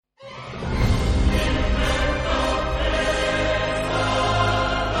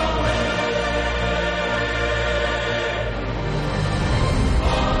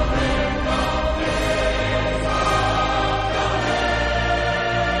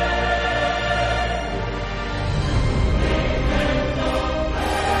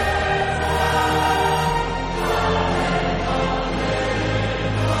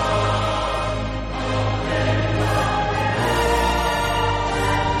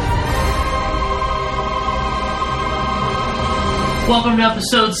Welcome to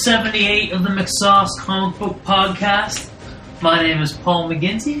episode 78 of the McSauce Comic Book Podcast. My name is Paul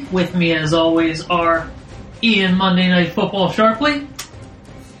McGinty. With me, as always, are Ian Monday Night Football Sharpley.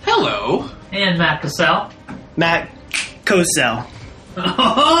 Hello. And Matt Cassell. Matt Cosell.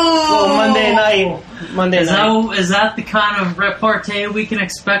 Oh! Well, Monday night. Is that the kind of repartee we can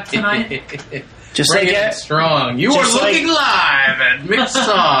expect tonight? Just Bring like it strong. You are just looking live at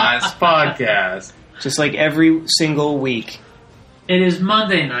McSauce Podcast. Just like every single week. It is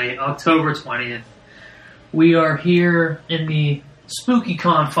Monday night, October 20th. We are here in the spooky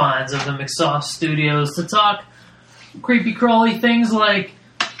confines of the McSauce Studios to talk creepy crawly things like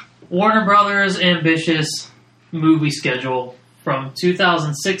Warner Brothers' ambitious movie schedule from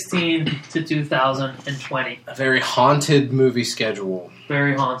 2016 to 2020. A very haunted movie schedule.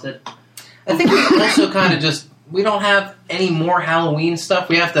 Very haunted. I think we also kind of we don't have any more Halloween stuff.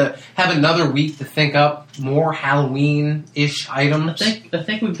 We have to have another week to think up more Halloween-ish items. I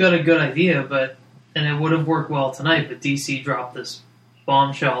think we've got a good idea, and it would have worked well tonight, but DC dropped this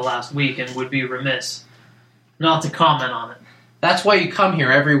bombshell last week and would be remiss not to comment on it. That's why you come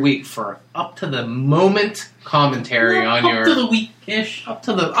here every week for up-to-the-moment commentary on your... Up to the week-ish. Up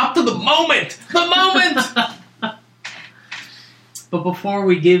to the moment! The moment! But before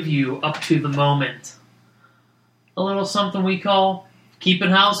we give you up to the moment, a little something we call Keeping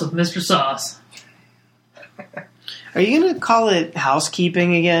House with Mr. Sauce. Are you going to call it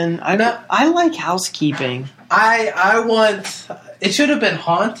housekeeping again? I like housekeeping. I want... It should have been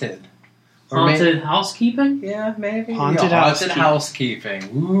haunted. Haunted housekeeping? Yeah, maybe. Haunted housekeeping.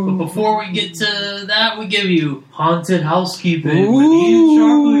 Ooh. But before we get to that, we give you Haunted Housekeeping with Ian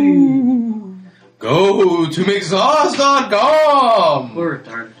Sharpley. Go to McSauce.com, We're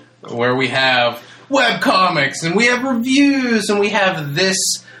retarded. where we have webcomics and we have reviews and we have this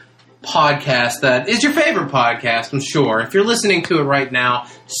podcast that is your favorite podcast, I'm sure. If you're listening to it right now,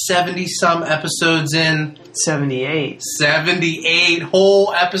 70-some episodes in. 78. 78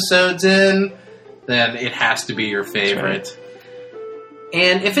 whole episodes in, then it has to be your favorite.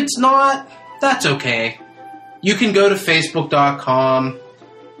 And if it's not, that's okay. You can go to Facebook.com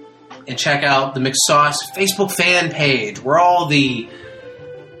and check out the McSauce Facebook fan page, where all the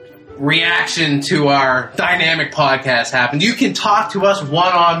reaction to our dynamic podcast happened. You can talk to us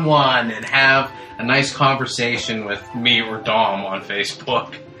one-on-one and have a nice conversation with me or Dom on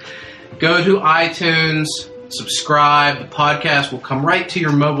Facebook. Go to iTunes, subscribe. The podcast will come right to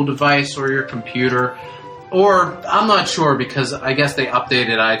your mobile device or your computer. Or, I'm not sure, because I guess they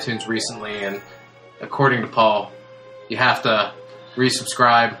updated iTunes recently, and according to Paul, you have to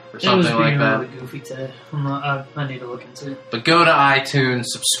resubscribe or something like that. It was being really goofy today. I need to look into it. But go to iTunes,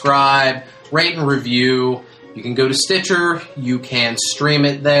 subscribe, rate and review. You can go to Stitcher. You can stream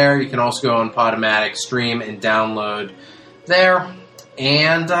it there. You can also go on Podomatic, stream and download there.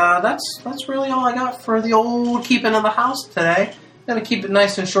 And that's really all I got for the old keeping of the house today. Gonna keep it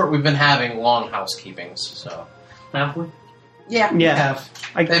nice and short. We've been having long housekeepings, so. Have we? Yeah, we have.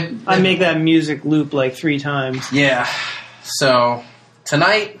 I make that music loop like 3 times. Yeah. So,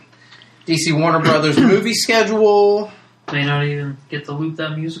 tonight, DC Warner Brothers movie schedule. May not even get to loop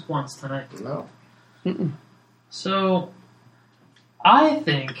that music once tonight. No. Mm-mm. So, I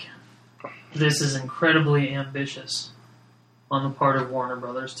think this is incredibly ambitious on the part of Warner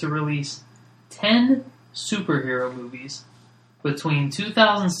Brothers to release 10 superhero movies between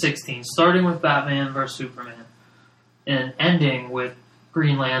 2016, starting with Batman vs. Superman, and ending with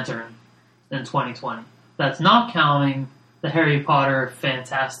Green Lantern in 2020. That's not counting the Harry Potter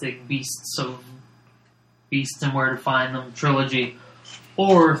Fantastic Beasts and Where to Find Them trilogy,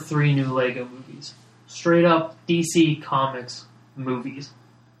 or 3 new Lego movies. Straight up DC Comics movies.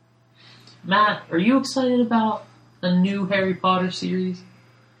 Matt, are you excited about a new Harry Potter series?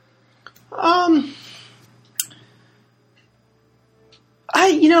 I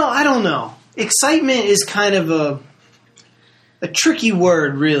don't know. Excitement is kind of a tricky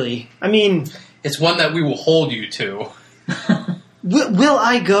word, really. I mean, It's one that we will hold you to. will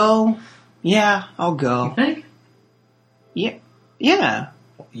I go? Yeah, I'll You go. think? Yeah.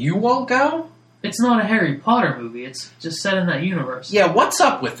 You won't go? It's not a Harry Potter movie, it's just set in that universe. Yeah, what's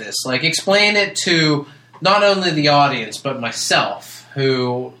up with this? Like, explain it to not only the audience, but myself,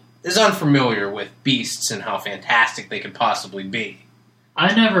 who is unfamiliar with beasts and how fantastic they could possibly be.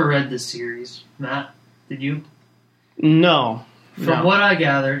 I never read this series, Matt. Did you? No. From what I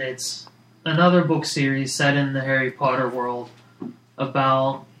gathered, it's another book series set in the Harry Potter world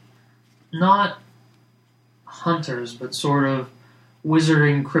about not hunters, but sort of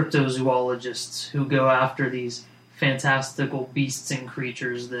wizarding cryptozoologists who go after these fantastical beasts and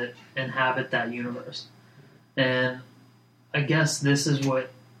creatures that inhabit that universe. And I guess this is what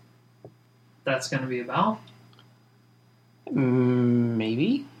that's going to be about.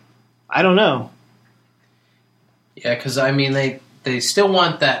 Maybe. I don't know. Yeah, because, I mean, they still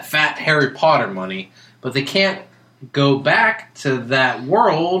want that fat Harry Potter money, but they can't go back to that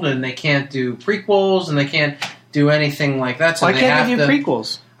world, and they can't do prequels, and they can't do anything like that. So Why they can't have they do to,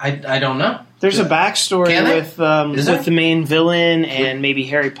 prequels? I don't know. There's a backstory Can they? with the main villain and maybe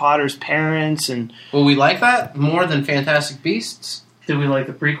Harry Potter's parents. And Will we like that more than Fantastic Beasts? Do we like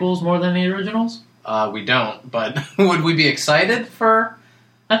the prequels more than the originals? We don't, but would we be excited for...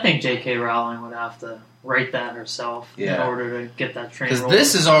 I think J.K. Rowling would have to write that herself in Yeah. order to get that train Because rolling.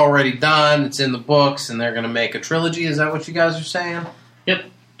 this is already done, it's in the books, and they're going to make a trilogy. Is that what you guys are saying? Yep.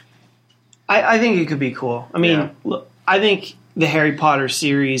 I think it could be cool. I mean, Yeah. look, I think the Harry Potter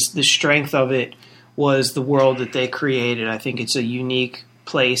series, the strength of it was the world that they created. I think it's a unique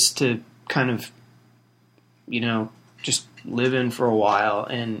place to kind of, just live in for a while.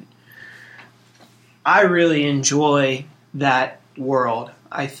 And I really enjoy that world.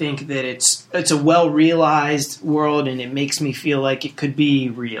 I think that it's a well-realized world, and it makes me feel like it could be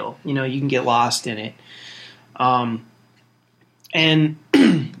real. You can get lost in it. And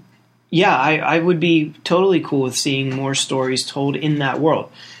yeah, I would be totally cool with seeing more stories told in that world.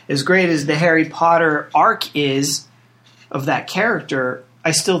 As great as the Harry Potter arc is of that character,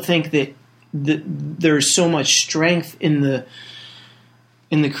 I still think that there's so much strength in the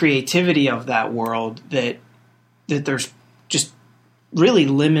creativity of that world that there's just really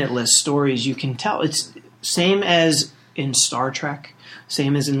limitless stories you can tell. It's same as in Star Trek,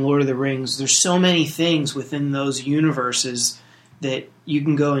 same as in Lord of the Rings. There's so many things within those universes that you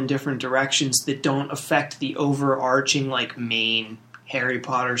can go in different directions that don't affect the overarching, main Harry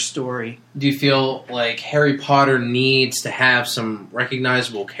Potter story. Do you feel like Harry Potter needs to have some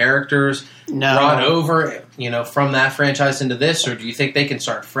recognizable characters brought over, from that franchise into this, or do you think they can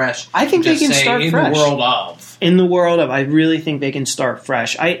start fresh? I think they can start fresh. In the world of. In the world of, I really think they can start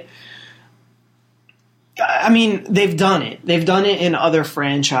fresh. I mean, they've done it. They've done it in other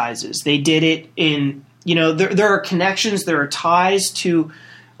franchises. They did it in, there are connections, there are ties to,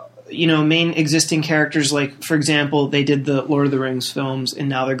 main existing characters. Like, for example, they did the Lord of the Rings films, and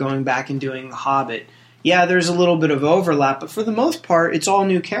now they're going back and doing The Hobbit. Yeah, there's a little bit of overlap, but for the most part, it's all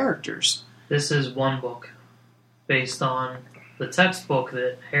new characters. This is one book based on the textbook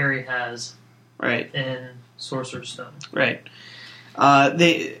that Harry has Right. in Sorcerer's Stone. Right.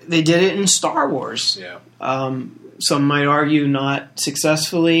 They did it in Star Wars. Yeah. Some might argue not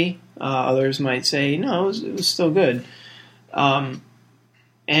successfully. Others might say, no, it was still good.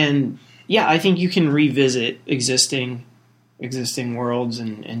 And yeah, I think you can revisit existing worlds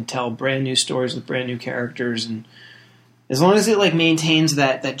and tell brand new stories with brand new characters, and as long as it maintains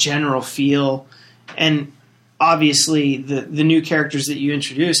that general feel, and obviously the new characters that you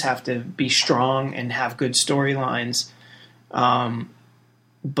introduce have to be strong and have good storylines.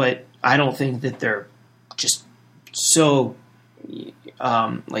 But I don't think that they're just so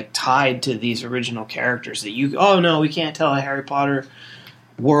tied to these original characters that we can't tell a Harry Potter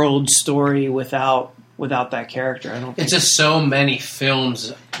world story without that character. I don't think it's just so many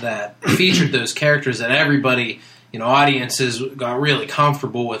films that featured those characters that everybody, audiences got really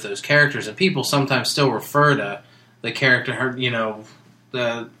comfortable with those characters, and people sometimes still refer to the character,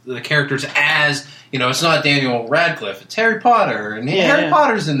 the characters as, it's not Daniel Radcliffe, it's Harry Potter, and Harry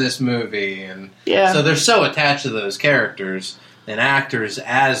Potter's in this movie, and so they're so attached to those characters and actors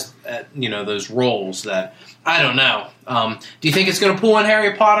as, those roles that, I don't know. Do you think it's going to pull in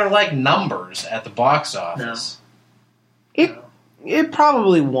Harry Potter numbers at the box office? No. It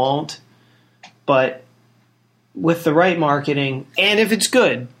probably won't, but with the right marketing, and if it's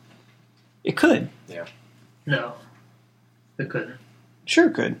good, it could. Yeah. No. It couldn't. Sure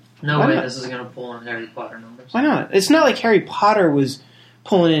it could. No Why way not? this is going to pull in Harry Potter numbers. Why not? It's not like Harry Potter was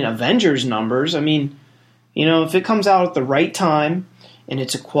pulling in Avengers numbers. I mean, if it comes out at the right time and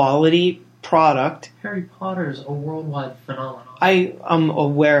it's a quality product. Harry Potter is a worldwide phenomenon. I am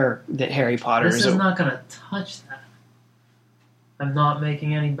aware that Harry Potter This is not going to touch that. I'm not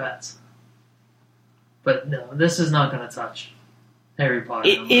making any bets. But no, this is not going to touch Harry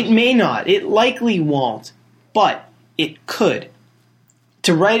Potter numbers. It may not. It likely won't. But it could.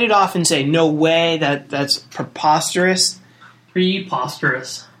 To write it off and say, no way, that's preposterous,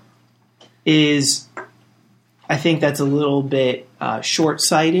 Preposterous. is, I think that's a little bit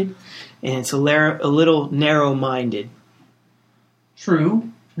short-sighted, and it's a little narrow-minded.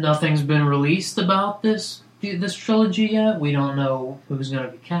 True. Nothing's been released about this trilogy yet. We don't know who's going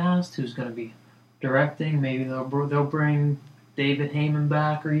to be cast, who's going to be directing. Maybe they'll bring David Heyman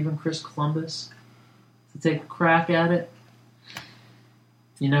back, or even Chris Columbus to take a crack at it.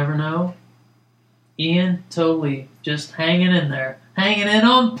 You never know. Ian Tolley just hanging in there. Hanging in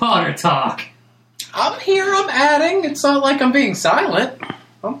on Potter Talk. I'm here, I'm adding. It's not like I'm being silent.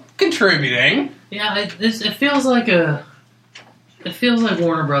 I'm contributing. Yeah, it feels like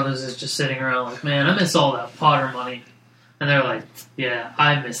Warner Brothers is just sitting around like, man, I miss all that Potter money. And they're like, yeah,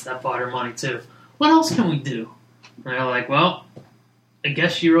 I miss that Potter money too. What else can we do? And they're like, well, I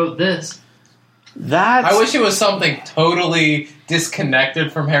guess you wrote this. I wish it was something totally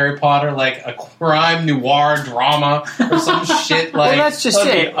disconnected from Harry Potter, like a crime noir drama or some shit. Like, well, that's just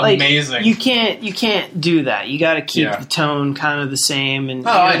it. Amazing. Like, you can't do that. You got to keep the tone kind of the same, and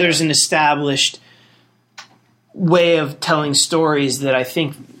there's an established way of telling stories that I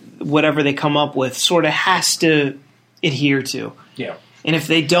think whatever they come up with sort of has to adhere to. Yeah. And if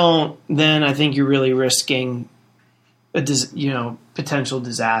they don't, then I think you're really risking a potential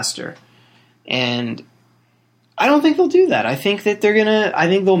disaster. And I don't think they'll do that. I think that I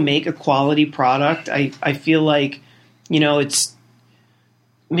think they'll make a quality product. I feel like, it's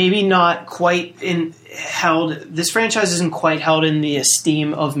maybe not quite this franchise isn't quite held in the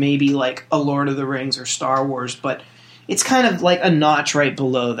esteem of maybe like a Lord of the Rings or Star Wars, but it's kind of like a notch right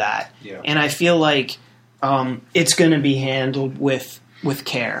below that. Yeah. And I feel like it's going to be handled with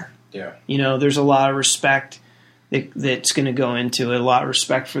care. Yeah. There's a lot of respect that's going to go into it, a lot of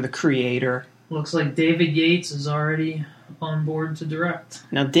respect for the creator. Looks like David Yates is already on board to direct.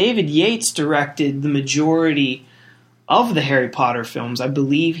 Now, David Yates directed the majority of the Harry Potter films. I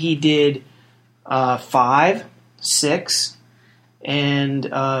believe he did 5, 6, and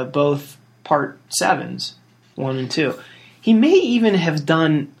both part 7s, 1 and 2. He may even have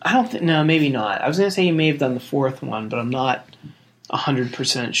done, no, maybe not. I was going to say he may have done the 4th one, but I'm not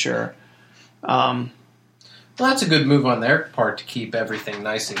 100% sure. Well, that's a good move on their part to keep everything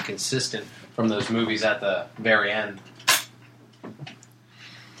nice and consistent from those movies at the very end.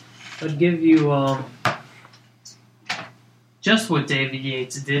 I'd give you just what David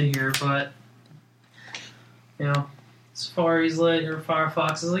Yates did here, but as far as your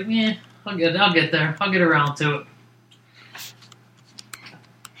Firefox is like, I'll get there. I'll get around to it.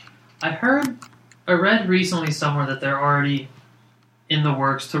 I read recently somewhere that they're already in the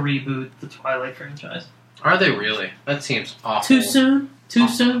works to reboot the Twilight franchise. Are they really? That seems awful. Too soon? Too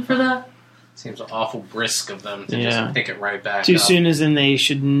soon for that? Seems awful brisk of them to just pick it right back Too up. soon as in they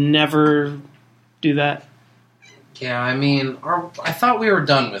should never do that? Yeah, I mean, I thought we were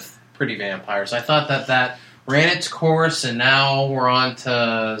done with Pretty Vampires. I thought that ran its course, and now we're on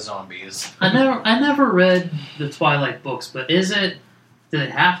to zombies. I never read the Twilight books, but did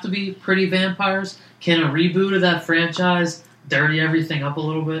it have to be Pretty Vampires? Can a reboot of that franchise dirty everything up a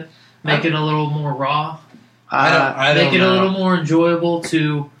little bit? Make it a little more raw? I don't make it know. a little more enjoyable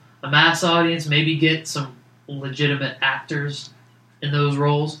to a mass audience? Maybe get some legitimate actors in those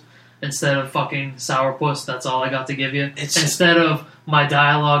roles instead of fucking sourpuss. That's all I got to give you. Instead of my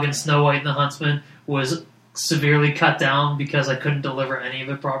dialogue in Snow White and the Huntsman was severely cut down because I couldn't deliver any of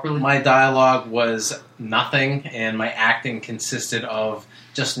it properly. My dialogue was nothing, and my acting consisted of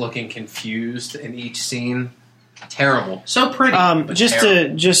just looking confused in each scene. Terrible. So pretty, but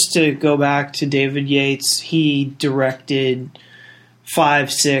terrible. Just to go back to David Yates, he directed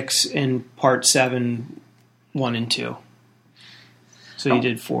 5, 6, and part 7, 1 and 2. So he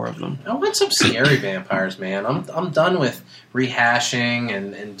did 4 of them. I want some scary vampires, man. I'm done with rehashing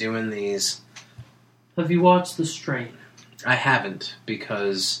and doing these. Have you watched The Strain? I haven't,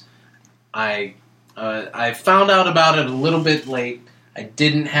 because I found out about it a little bit late. I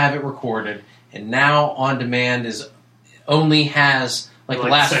didn't have it recorded, and now On Demand only has like the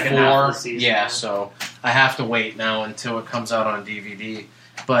last 4. Season, so I have to wait now until it comes out on DVD.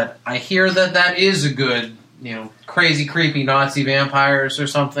 But I hear that is a good, crazy, creepy Nazi vampires or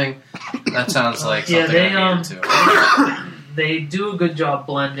something. That sounds like something I'm into. They do a good job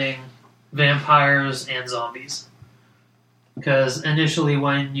blending vampires and zombies. Because initially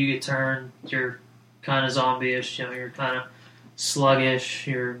when you get turned, you're kind of zombie-ish, you're kind of sluggish,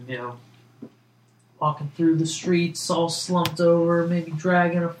 you're, walking through the streets all slumped over, maybe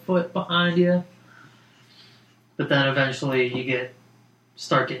dragging a foot behind you. But then eventually you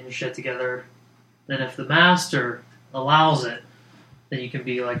start getting your shit together. Then if the master allows it, then you can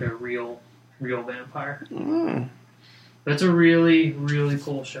be like a real vampire. Mm. But it's a really, really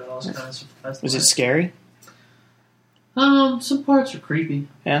cool show. I was kind of surprised. Was it scary? Some parts are creepy.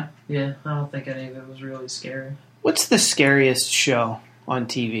 Yeah? Yeah, I don't think any of it was really scary. What's the scariest show on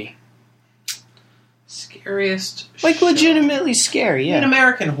TV? scariest Like show. legitimately scary. I mean, Yeah,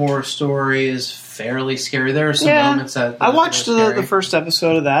 American Horror Story is fairly scary. There are some moments that I watched are scary. the first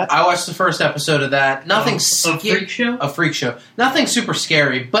episode of that. I watched the first episode of that. Nothing A scary. freak show? A freak show. Nothing super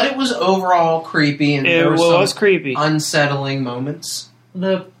scary, but it was overall creepy and It there were was some creepy. unsettling moments.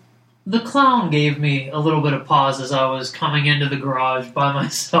 The clown gave me a little bit of pause as I was coming into the garage by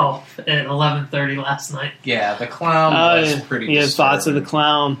myself at 11:30 last night. Yeah, the clown was pretty Yeah, thoughts of the disturbing.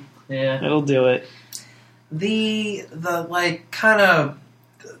 clown. Yeah. It'll do it. The like kind of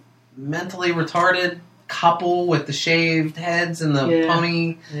mentally retarded couple with the shaved heads and the Yeah.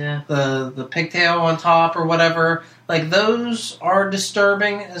 pony, Yeah. the pigtail on top or whatever. Like those are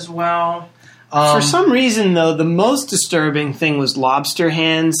disturbing as well. For some reason, though, the most disturbing thing was lobster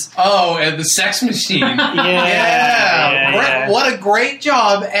hands. Oh, and the sex machine. Yeah. Yeah. What a great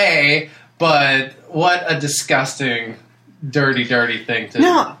job, A, but what a disgusting, dirty thing to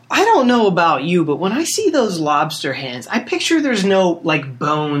Now, I don't know about you, but when I see those lobster hands, I picture there's no, like,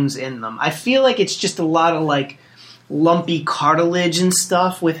 bones in them. I feel like it's just a lot of, like, lumpy cartilage and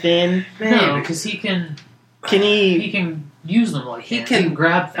stuff within. No, because he can He use them like He hands. can- He can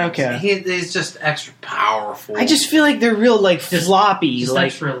grab things. Okay. He's just extra powerful. I just feel like they're real, like, Just- floppy, Just like,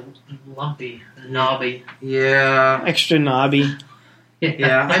 extra lumpy, knobby. Yeah. extra knobby.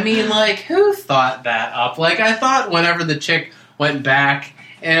 Yeah, I mean, like, who thought that up? Like, I thought whenever the chick went back,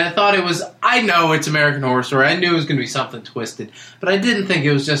 and I thought I know it's American Horror Story, I knew it was going to be something twisted, but I didn't think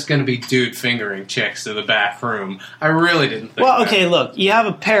it was just going to be dude fingering chicks in the back room. I really didn't think Well, that. okay, look, you have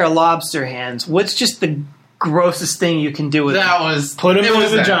a pair of lobster hands. What's just the grossest thing you can do with them? That was... Put them it in a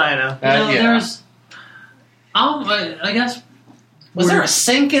was that. vagina. Yeah. There's. I guess. Was there a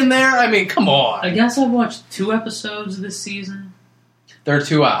sink in there? I mean, come on. I guess I've watched 2 episodes this season. There are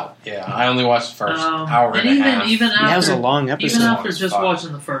 2 out. Yeah, I only watched the first hour and a half. Even after That was a long episode. even after Long as just fuck.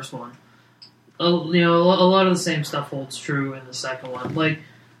 watching the first one, a lot of the same stuff holds true in the second one. Like,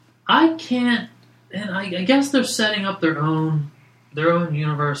 I can't, and I guess they're setting up their own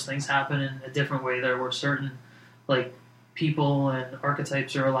universe. Things happen in a different way there, where certain like people and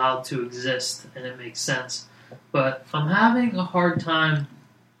archetypes are allowed to exist, and it makes sense. But I'm having a hard time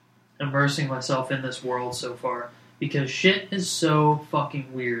immersing myself in this world so far because shit is so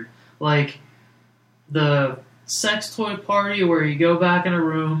fucking weird. Like the sex toy party where you go back in a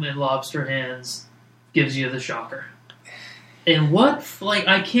room and lobster hands gives you the shocker. And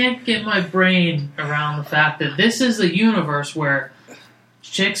I can't get my brain around the fact that this is a universe where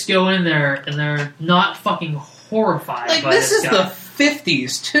chicks go in there and they're not fucking horrified Like, by this is guy. the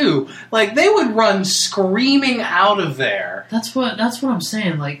 50s, too. Like, they would run screaming out of there. That's what I'm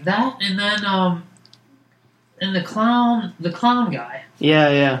saying. Like that, and then and the clown guy.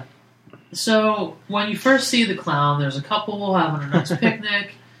 Yeah. So when you first see the clown, there's a couple having a nice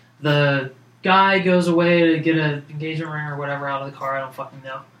picnic. The guy goes away to get an engagement ring or whatever out of the car. I don't fucking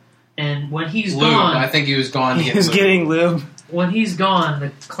know. And when he's Lube. gone, I think he was gone to He get was lube. getting lube. when he's gone, the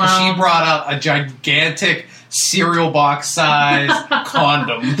clown. She brought out a gigantic cereal box size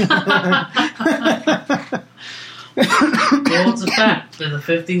condom. Well, it's a fact. In the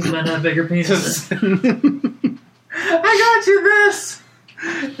 50s, men had bigger penises. I got you this!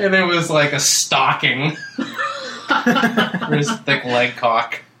 And it was like a stocking for his thick leg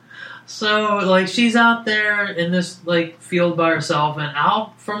cock. So, like, she's out there in this, like, field by herself, and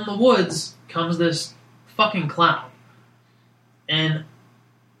out from the woods comes this fucking clown. And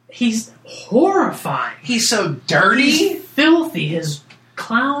he's horrifying. He's so dirty. He's filthy. His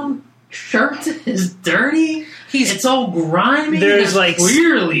clown shirt is dirty. It's all grimy. There's, like,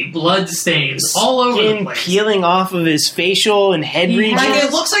 clearly blood stains all over the Skin place. peeling off of his facial and head He regions. Like,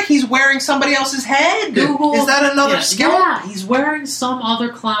 it looks like he's wearing somebody else's head. Google, Is that another scalp? Yeah, he's wearing some other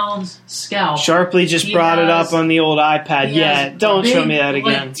clown's scalp. Sharply just He brought it has- up on the old iPad. He Yeah, has don't big, show me that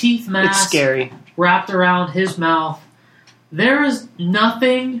again. Like, teeth mask It's scary. wrapped around his mouth. There is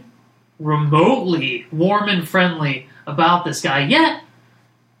nothing remotely warm and friendly about this guy. Yet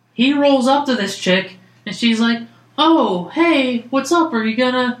he rolls up to this chick and she's like, "Oh, hey, what's up? Are you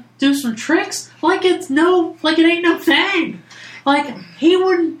gonna do some tricks?" Like it ain't no thing. Like, he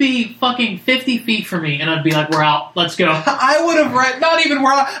wouldn't be fucking 50 feet from me, and I'd be like, "We're out. Let's go." I would have ran, not even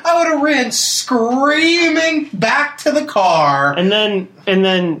run, I would have ran screaming back to the car. And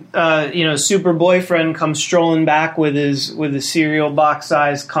then, super boyfriend comes strolling back with a cereal box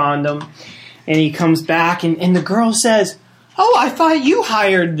sized condom, and he comes back, and the girl says, "Oh, I thought you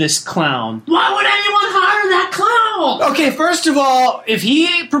hired this clown." Why would anyone hire that clown? Okay, first of all, if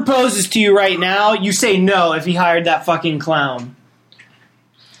he proposes to you right now, you say no if he hired that fucking clown.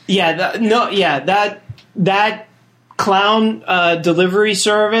 Yeah, that clown delivery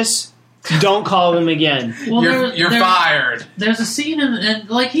service Don't call them again. Well, you're fired. There's a scene and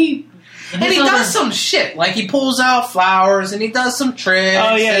like he does some shit. Like he pulls out flowers and he does some tricks.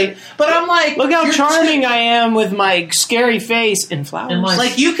 Oh yeah, but I'm like, look how charming I am with my scary face and flowers. And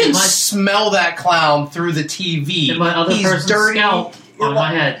like you can smell that clown through the TV. And my other person's dirty scalp on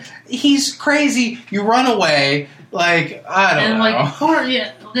my head. He's crazy. You run away. Like I don't know.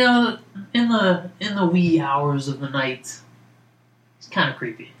 And like in the wee hours of the night, it's kind of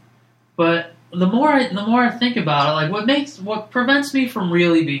creepy. But the more I think about it, like what prevents me from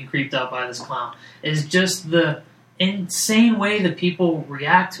really being creeped out by this clown is just the insane way that people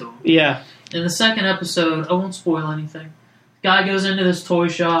react to him. Yeah. In the second episode, I won't spoil anything. Guy goes into this toy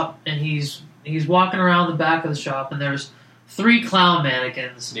shop and he's walking around the back of the shop and there's 3 clown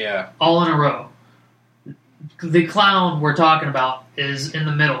mannequins, all in a row. The clown we're talking about is in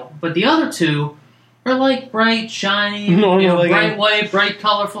the middle, but the other 2 are like bright, shiny, bright white, bright,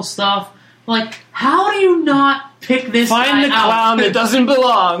 colorful stuff. Like, how do you not pick this guy out? Find the clown that doesn't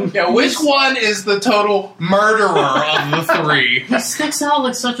belong. Yeah, which one is the total murderer of the 3? He sticks out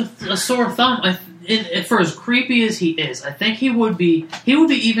like such a sore thumb. For as creepy as he is, I think he would be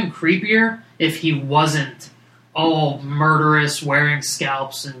even creepier if he wasn't all murderous, wearing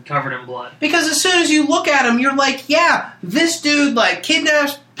scalps and covered in blood. Because as soon as you look at him, you're like, yeah, this dude like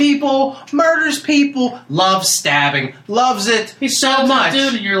kidnaps people, murders people, loves stabbing, loves it so much.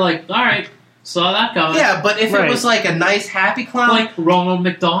 Dude, and you're like, all right, saw that coming. Yeah, but if it was like a nice, happy clown, like Ronald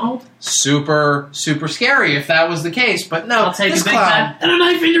McDonald, super, super scary if that was the case. But no, I'll take this a big clown bat and a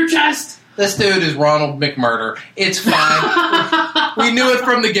knife in your chest. This dude is Ronald McMurder. It's fine. We knew it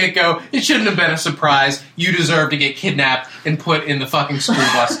from the get-go. It shouldn't have been a surprise. You deserve to get kidnapped and put in the fucking school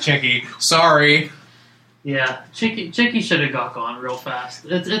bus, Chicky. Sorry. Yeah, Chicky should have got gone real fast.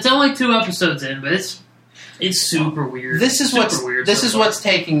 It's only 2 episodes in, but it's super weird. This is what's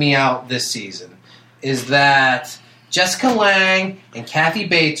taking me out this season, is that Jessica Lange and Kathy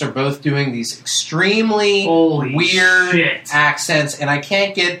Bates are both doing these extremely weird accents, and I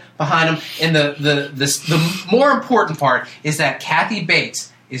can't get behind them. And the more important part is that Kathy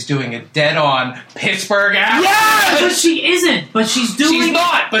Bates is doing a dead-on Pittsburgh accent. Yeah, but she isn't. But she's doing She's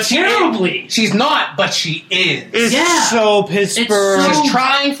not, but terribly. She's not, but she is. It's so Pittsburgh. She's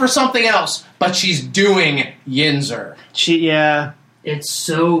trying for something else, but she's doing Yinzer. It's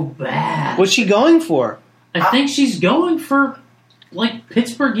so bad. What's she going for? I think she's going for, like,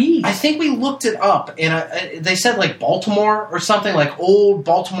 Pittsburghese. I think we looked it up, and they said, like, Baltimore or something, like old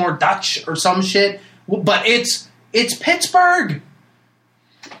Baltimore Dutch or some shit. But it's Pittsburgh.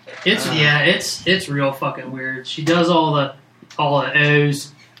 It's real fucking weird. She does all the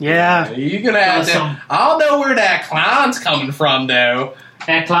O's. Yeah. You're gonna have to. I'll know where that clown's coming from, though.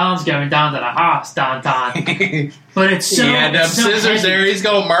 That clown's going down to the house downtown. But it's so... He had them scissors heavy. there. He's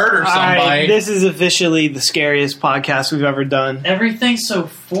going to murder somebody. Right, this is officially the scariest podcast we've ever done. Everything's so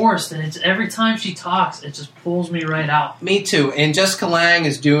forced, and it's every time she talks, it just pulls me right out. Me too. And Jessica Lange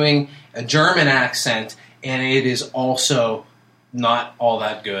is doing a German accent, and it is also not all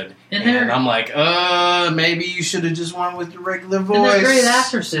that good. And I'm like, maybe you should have just went with your regular voice. And they're great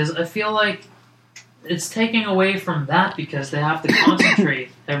actresses. I feel like it's taking away from that because they have to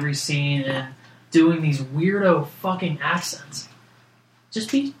concentrate every scene and doing these weirdo fucking accents. Just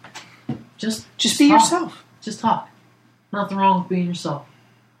be yourself. Just talk. Nothing wrong with being yourself.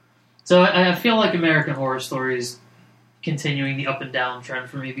 So I feel like American Horror Story is continuing the up and down trend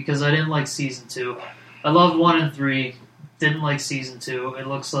for me because I didn't like season 2. I loved 1 and 3. Didn't like season 2. It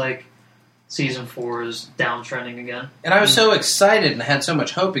looks like season 4 is downtrending again. And I was so excited and had so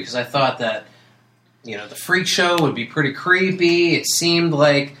much hope because I thought that, you know, the freak show would be pretty creepy. It seemed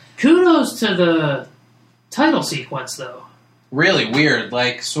like... Kudos to the title sequence, though. Really weird.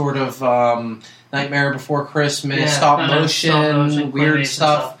 Like, sort of Nightmare Before Christmas, stop motion, weird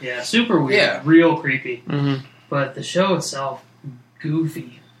stuff. Yeah, super weird. Yeah. Real creepy. Mm-hmm. But the show itself,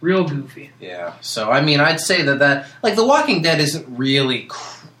 goofy. Real goofy. Yeah. So, I mean, I'd say that like, The Walking Dead isn't really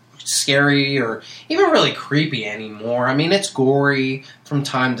scary or even really creepy anymore. I mean, it's gory from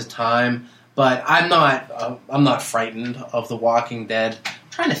time to time. But I'm not frightened of The Walking Dead. I'm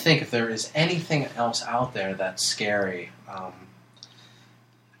trying to think if there is anything else out there that's scary.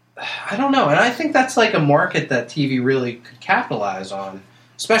 I don't know. And I think that's like a market that TV really could capitalize on.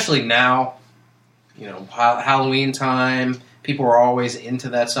 Especially now, you know, Halloween time. People are always into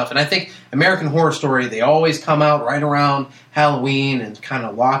that stuff. And I think American Horror Story, they always come out right around Halloween and kind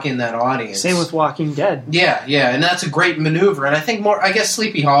of lock in that audience. Same with Walking Dead. Yeah, and that's a great maneuver. And I think I guess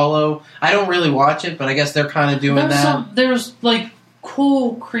Sleepy Hollow, I don't really watch it, but I guess they're kind of doing that. There's, like,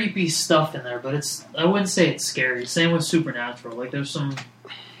 cool, creepy stuff in there, but I wouldn't say it's scary. Same with Supernatural. Like, there's some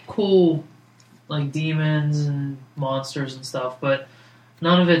cool, like demons and monsters and stuff, but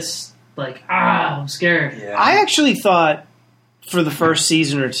none of it's like, I'm scared. Yeah. I actually thought for the first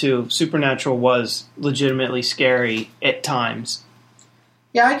season or two, Supernatural was legitimately scary at times.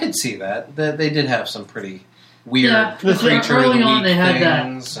 Yeah, I could see that. They did have some pretty weird Yeah, creature of early the on week they had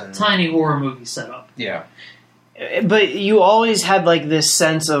things that and- tiny horror movie set up. Yeah. But you always had like this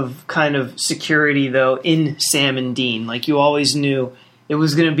sense of kind of security, though, in Sam and Dean. Like you always knew it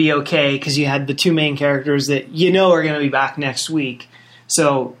was going to be okay because you had the two main characters that you know are going to be back next week.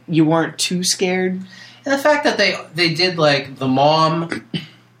 So you weren't too scared. And the fact that they did like the mom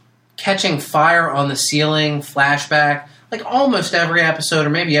catching fire on the ceiling flashback, like almost every episode or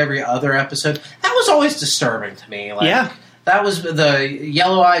maybe every other episode, that was always disturbing to me. Like, Yeah. That was the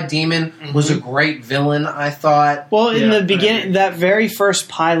yellow-eyed demon was a great villain, I thought. Well, in Yeah, the beginning, that very first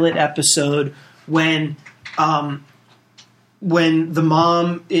pilot episode, when the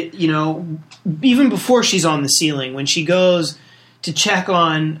mom, even before she's on the ceiling, when she goes to check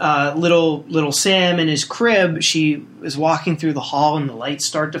on little Sam in his crib, she is walking through the hall and the lights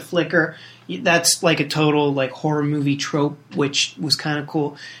start to flicker. That's like a total like horror movie trope, which was kind of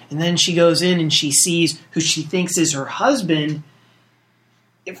cool. And then she goes in and she sees who she thinks is her husband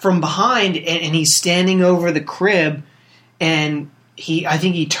from behind, and he's standing over the crib, and I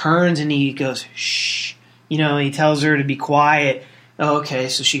think he turns and he goes, shh, he tells her to be quiet. Oh, okay,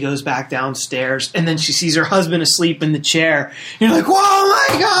 so she goes back downstairs, and then she sees her husband asleep in the chair. And you're like, whoa,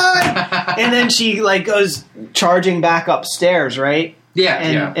 my God! And then she like goes charging back upstairs, right?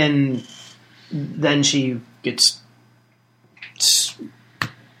 Yeah, And then she gets,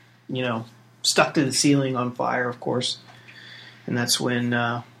 stuck to the ceiling on fire, of course. And that's when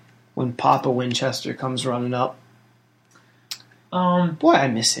Papa Winchester comes running up. Boy, I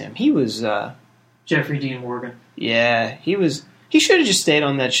miss him. He was, Jeffrey Dean Morgan. yeah, he should have just stayed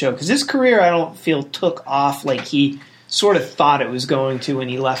on that show, because his career, I don't feel, took off like he sort of thought it was going to when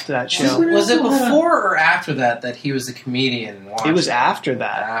he left that show. Was it before or after that he was the comedian in Watchmen? It was after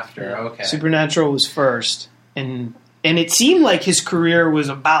that. After, okay. Supernatural was first, and it seemed like his career was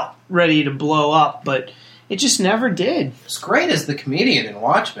about ready to blow up, but it just never did. It's great as the comedian in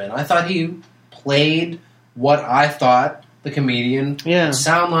Watchmen. I thought he played what I thought the comedian would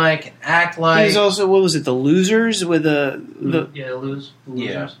sound like and act like. He was also, what was it, The Losers with Losers.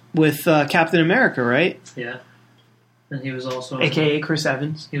 with Captain America, right? Yeah. And he was also AKA Chris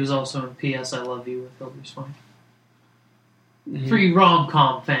Evans. He was also in P.S. I Love You with Hilary Swank. Mm-hmm. For you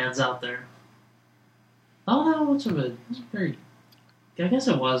rom-com fans out there. I don't know much of it. It was very... I guess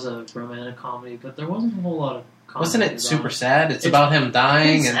it was a romantic comedy, but there wasn't a whole lot of comedy. Wasn't it super sad? It's about him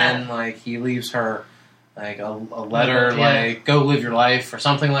dying, and then like he leaves her like a letter, like go live your life or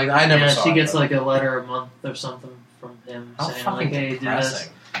something like that. I never saw. She it, gets though. like a letter a month or something from him How saying fucking like, "Hey, do this."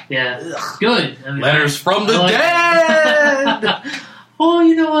 depressing. Yeah, Ugh. good. I mean, Letters from the I like- dead. Oh,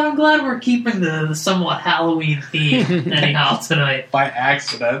 you know what? I'm glad we're keeping the somewhat Halloween theme anyhow tonight. By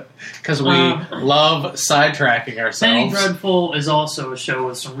accident, because we love sidetracking ourselves. Penny Dreadful is also a show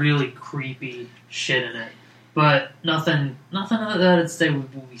with some really creepy shit in it, but nothing that I'd say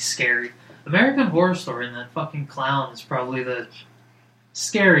would be scary. American Horror Story and that fucking clown is probably the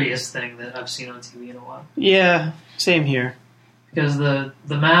scariest thing that I've seen on TV in a while. Yeah, same here. Because the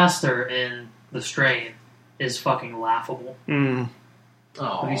master in The Strain is fucking laughable.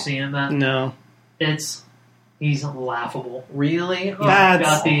 Oh, Have you seen him, Matt? No. He's laughable. really? He's That's-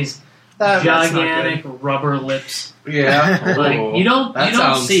 got these That's not gigantic rubber lips. good. Yeah, Like Ooh. you don't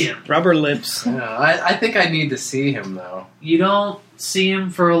That see him. Rubber lips. Yeah, I think I need to see him though. You don't see him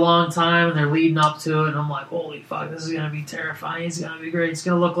for a long time, and they're leading up to it, and I'm like, holy fuck, this is gonna be terrifying. He's gonna be great. He's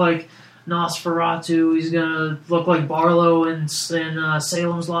gonna look like Nosferatu. He's gonna look like Barlow in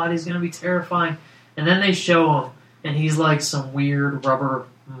Salem's Lot. He's gonna be terrifying. And then they show him, and he's like some weird rubber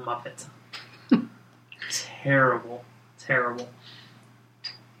Muppet. Terrible.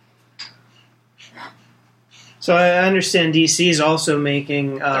 So I understand DC is also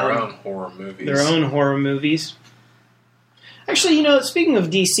making Their own horror movies. their own horror movies. Actually, speaking of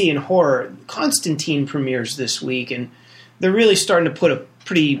DC and horror, Constantine premieres this week, and they're really starting to put a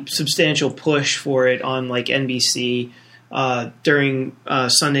pretty substantial push for it on like NBC. During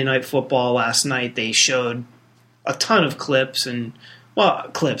Sunday Night Football last night, they showed a ton of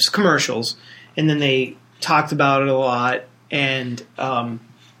commercials, and then they talked about it a lot, and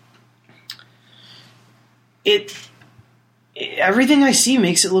everything I see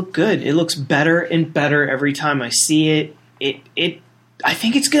makes it look good. It looks better and better every time I see it. I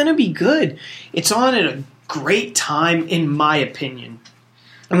think it's going to be good. It's on at a great time, in my opinion.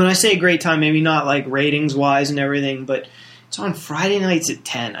 And when I say great time, maybe not like ratings-wise and everything, but It's on Friday nights at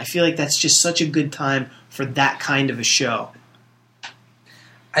 10. I feel like that's just such a good time for that kind of a show.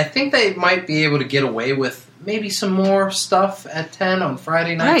 I think they might be able to get away with maybe some more stuff at 10 on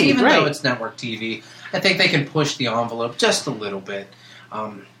Friday nights, even though it's network TV. I think they can push the envelope just a little bit.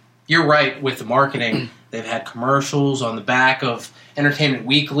 You're right with the marketing. They've had commercials on the back of Entertainment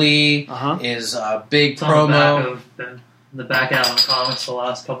Weekly. Is a big promo. The back Alan Comics the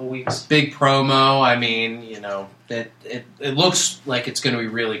last couple weeks. Big promo. I mean, it looks like it's going to be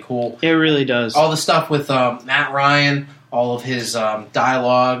really cool. It really does. All the stuff with Matt Ryan, all of his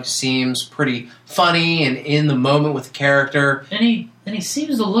dialogue seems pretty funny and in the moment with the character. And he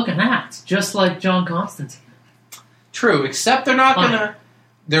seems to look and act just like John Constantine. True, except they're not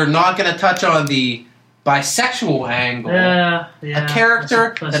gonna touch on the bisexual angle. Yeah. A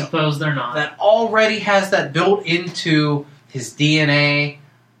character I suppose they're not. That already has that built into his DNA,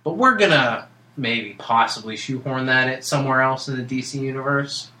 but we're gonna maybe possibly shoehorn that somewhere else in the DC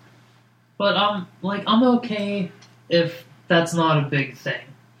universe. But I'm okay if that's not a big thing,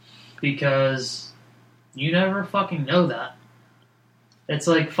 because you never fucking know that. It's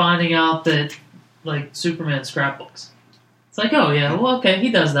like finding out that Superman scrapbooks. It's like, oh yeah, well okay,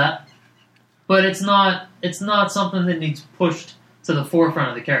 he does that. But it's not something that needs pushed to the forefront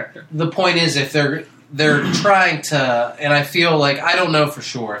of the character. The point is, if they're trying to, and I feel like, I don't know for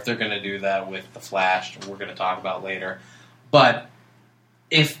sure if they're going to do that with The Flash, we're going to talk about later, but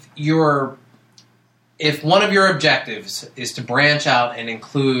if one of your objectives is to branch out and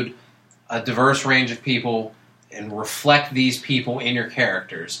include a diverse range of people and reflect these people in your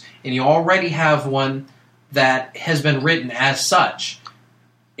characters, and you already have one that has been written as such,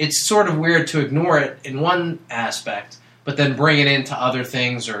 it's sort of weird to ignore it in one aspect, but then bring it into other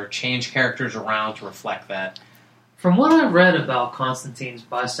things or change characters around to reflect that. From what I've read about Constantine's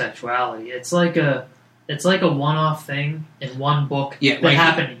bisexuality, it's like a one-off thing in one book that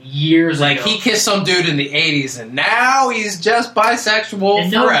happened years ago. Like, he kissed some dude in the 80s, and now he's just bisexual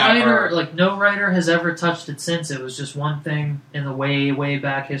and forever. No writer has ever touched it since. It was just one thing in the way, way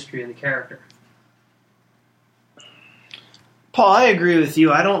back history of the character. Paul, I agree with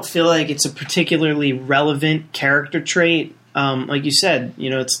you. I don't feel like it's a particularly relevant character trait. Like you said,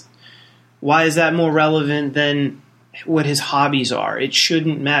 it's why is that more relevant than what his hobbies are? It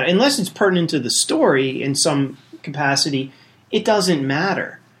shouldn't matter. Unless it's pertinent to the story in some capacity, it doesn't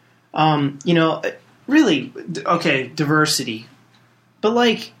matter. Really, okay, diversity.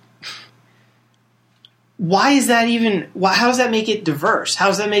 But, why is that even... How does that make it diverse? How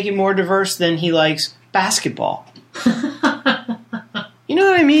does that make it more diverse than he likes basketball? You know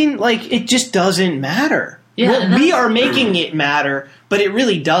what I mean? It just doesn't matter. Yeah, we are making it matter, but it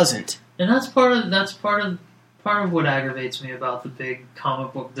really doesn't. And that's part of what aggravates me about the big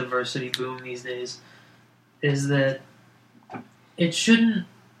comic book diversity boom these days, is that it shouldn't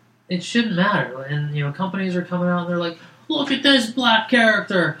matter. And companies are coming out and they're like, look at this black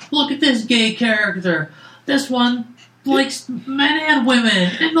character, look at this gay character, this one likes men and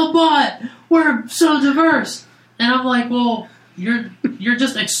women in the butt. We're so diverse. And I'm like, well, you're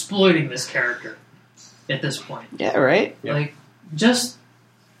just exploiting this character at this point. Yeah, right. Just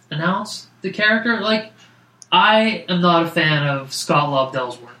announce the character. I am not a fan of Scott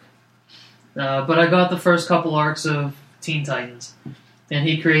Lobdell's work, but I got the first couple arcs of Teen Titans, and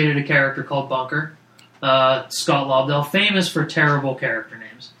he created a character called Bunker. Scott Lobdell, famous for terrible character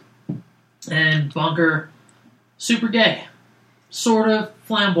names, and Bunker, super gay, sort of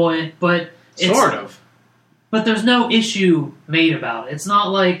flamboyant, but sort of. But there's no issue made about it. It's not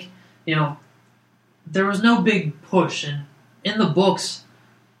like, there was no big push. And in the books,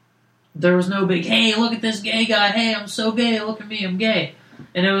 there was no big, hey, look at this gay guy. Hey, I'm so gay. Look at me, I'm gay.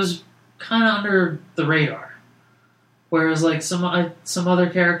 And it was kind of under the radar. Whereas, some other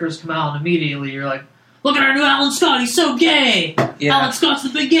characters come out and immediately you're like, look at our new Alan Scott. He's so gay. Yeah. Alan Scott's the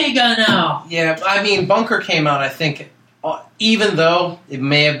big gay guy now. Yeah, I mean, Bunker came out, I think, even though it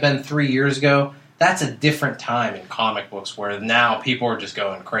may have been 3 years ago, that's a different time in comic books where now people are just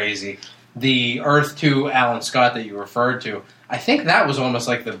going crazy. The Earth 2 Alan Scott that you referred to, I think that was almost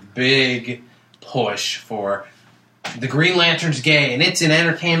like the big push for the Green Lantern's gay, and it's in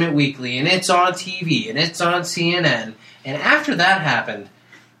Entertainment Weekly, and it's on TV, and it's on CNN. And after that happened,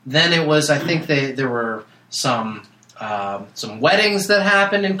 then it was, I think there were some weddings that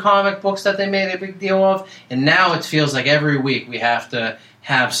happened in comic books that they made a big deal of, and now it feels like every week we have to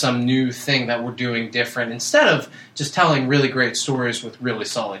have some new thing that we're doing different. Instead of just telling really great stories with really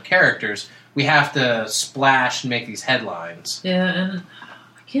solid characters, we have to splash and make these headlines. Yeah,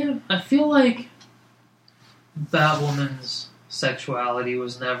 and I feel like Batwoman's sexuality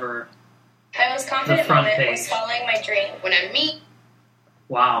was never most confident front moment page. was following my dream when I meet.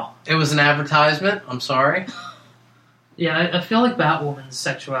 Wow. It was an advertisement. I'm sorry. Yeah, I feel like Batwoman's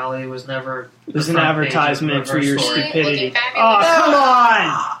sexuality was never. It was an advertisement for your story. stupidity. Looking fabulous. Oh, come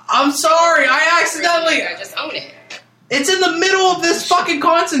on! I'm sorry. I accidentally. I just own it. It's in the middle of this fucking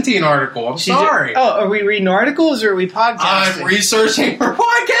Constantine article. I'm sorry. Oh, are we reading articles or are we podcasting? I'm researching for podcast and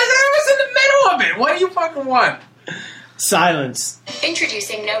I was in the middle of it. What do you fucking want? Silence.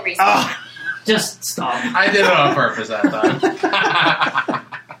 Introducing No Reason. Oh, Just stop. I did it on purpose that time.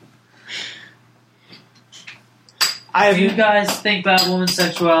 Do you guys think Batwoman's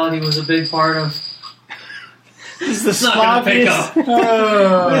sexuality was a big part of? this is the It's not gonna pick sloppiest.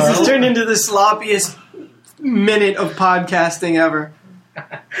 up. This has turned into the sloppiest minute of podcasting ever.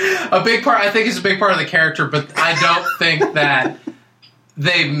 A big part, I think, is a big part of the character, but I don't think that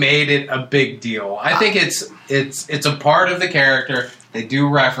they made it a big deal. I think it's a part of the character. They do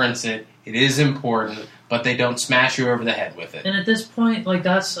reference it. It is important, but they don't smash you over the head with it. And at this point,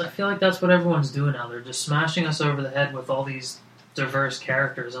 I feel like that's what everyone's doing now. They're just smashing us over the head with all these diverse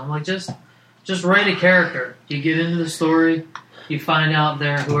characters. I'm like, just write a character. You get into the story, you find out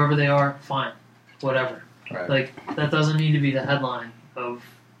whoever they are, fine, whatever. Right. Like, that doesn't need to be the headline of,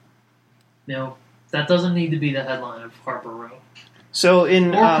 that doesn't need to be the headline of Harper Row. So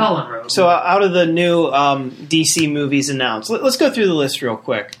Or Cullen Row. So out of the new DC movies announced, let's go through the list real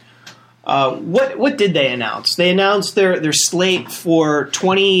quick. What did they announce? They announced their slate for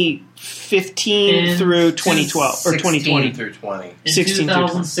 2015 through 2012 or 2020 through 20. in 16 through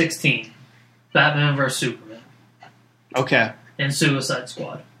 2016, Batman vs. Superman Okay. and Suicide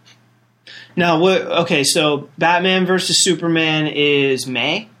Squad. Now okay, so Batman versus Superman is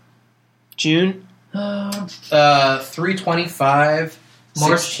May, June. 325,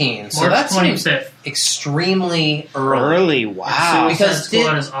 March 16. So March that seems 25th. extremely early. Wow. And Suicide Because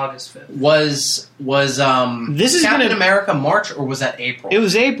Squad did- is August 5th. Was This is Captain gonna- America March or was that April? It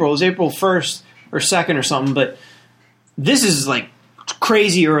was April. It was April 1st or 2nd or something. But this is like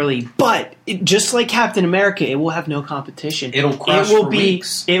crazy early. But just like Captain America, it will have no competition. It'll crush It will for be.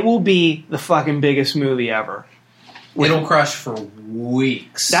 weeks. It will be the fucking biggest movie ever. It'll crush for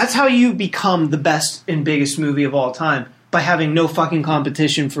weeks. That's how you become the best and biggest movie of all time, by having no fucking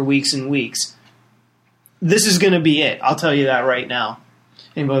competition for weeks and weeks. This is going to be it. I'll tell you that right now.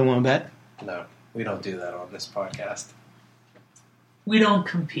 Anybody want to bet? No, we don't do that on this podcast. We don't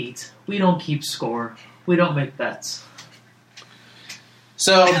compete. We don't keep score. We don't make bets.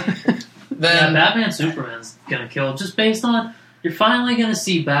 So Yeah, then Batman Superman's gonna kill just based on you're finally gonna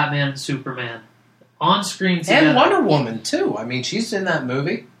see Batman and Superman on screen together and Wonder Woman too. I mean, she's in that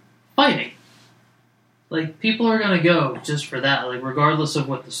movie. fighting. Like, people are gonna go just for that, like, regardless of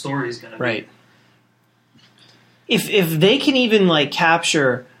what the story's gonna be. Right. If they can even like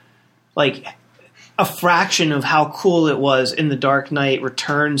capture like a fraction of how cool it was in the Dark Knight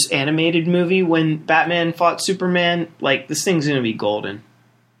Returns animated movie when Batman fought Superman, like this thing's gonna be golden.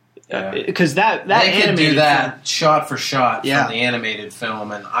 Yeah. Because that They could animated do that shot for shot Yeah. from the animated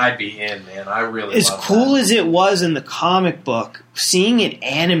film, and I'd be in, man. I really as love cool that. as it was in the comic book, seeing it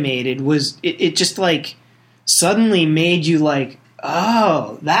animated was it just like suddenly made you like,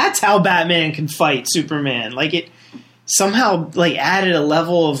 oh, that's how Batman can fight Superman. Like it somehow like added a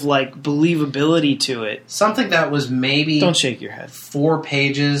level of like believability to it. Something that was maybe Don't shake your head. 4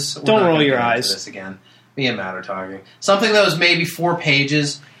 pages. We're Don't not roll gonna your get into eyes. This again. Me and Matt are talking. Something that was maybe 4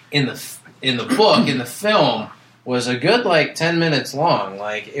 pages in the book, in the film, was a good like 10 minutes long.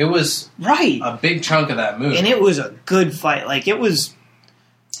 Like it was Right. a big chunk of that movie. And it was a good fight. Like it was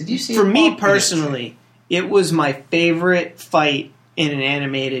Did you see for it, me Paul? personally, it was my favorite fight in an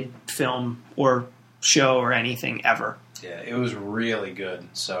animated film or show or anything ever. Yeah, it was really good.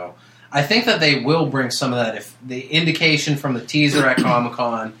 So I think that they will bring some of that. If the indication from the teaser at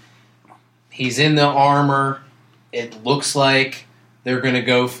Comic-Con, he's in the armor. It looks like they're going to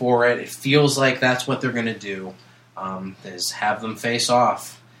go for it. It feels like that's what they're going to do. Is have them face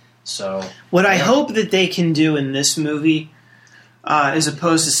off. So What I yeah. hope that they can do in this movie, as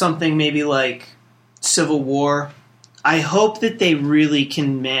opposed to something maybe like Civil War, I hope that they really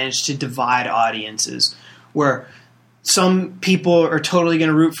can manage to divide audiences, where some people are totally going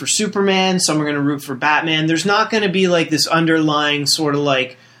to root for Superman, some are going to root for Batman. There's not going to be like this underlying sort of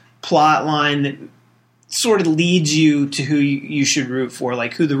like plot line that sort of leads you to who you should root for,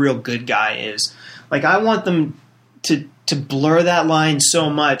 like who the real good guy is. Like I want them to blur that line so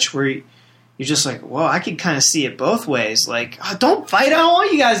much where you're just like, well, I could kind of see it both ways. Like, oh, don't fight. I don't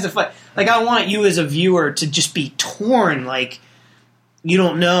want you guys to fight. Like, I want you as a viewer to just be torn. Like, you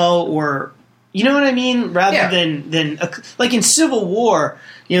don't know, or You know what I mean? Rather than like in Civil War,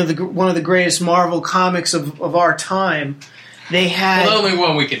 one of the greatest Marvel comics of our time, they had... Well, the only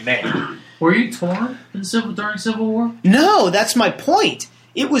one we could name. Were you torn during Civil War? No, that's my point.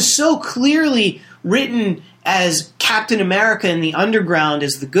 It was so clearly written as Captain America and the Underground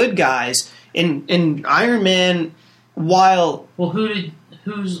as the good guys, and Iron Man, while... Well,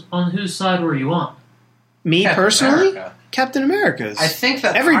 on whose side were you on? Me Captain personally? America. Captain America's. I think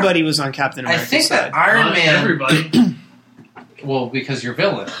that... Everybody was on Captain America's I think side. that Iron Man... Everybody. Well, because you're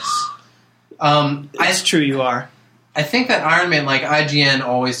villainous. It's true you are. I think that Iron Man, like IGN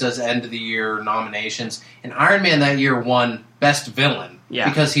always does end of the year nominations, and Iron Man that year won Best Villain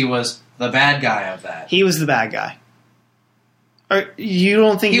because he was the bad guy of that. He was the bad guy. You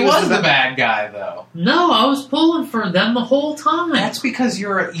don't think he was the bad guy, though? No, I was pulling for them the whole time. That's because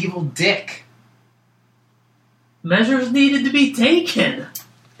you're an evil dick. Measures needed to be taken.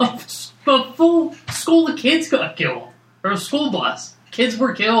 A full school of kids got killed. Or a school bus. Kids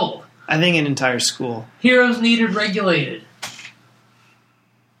were killed. I think an entire school. Heroes needed regulated.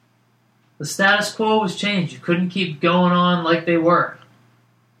 The status quo was changed. You couldn't keep going on like they were.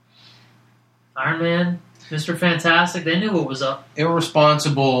 Iron Man, Mr. Fantastic, they knew what was up.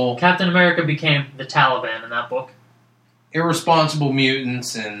 Irresponsible... Captain America became the Taliban in that book. Irresponsible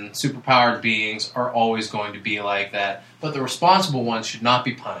mutants and superpowered beings are always going to be like that, but the responsible ones should not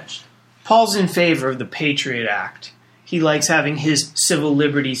be punished. Paul's in favor of the Patriot Act. He likes having his civil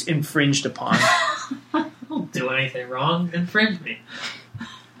liberties infringed upon. I don't do anything wrong. Infringe me.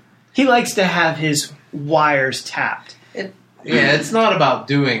 He likes to have his wires tapped. It's not about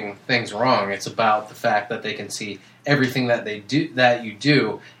doing things wrong. It's about the fact that they can see everything that you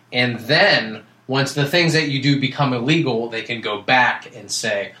do, and then once the things that you do become illegal, they can go back and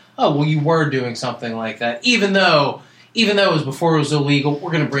say, "Oh, well, you were doing something like that, even though it was before it was illegal.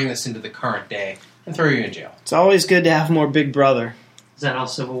 We're going to bring this into the current day and throw you in jail." It's always good to have more Big Brother. Is that how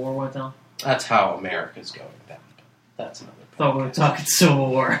Civil War went down? That's how America's going down. That's another I thought we were talking Civil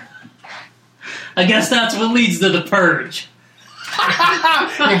War. I guess that's what leads to the Purge.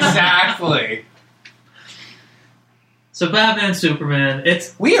 Exactly. So Batman, Superman,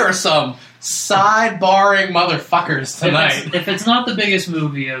 we are some side-barring motherfuckers tonight. If it's not the biggest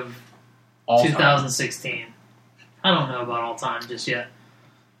movie of All 2016, I don't know about all time just yet.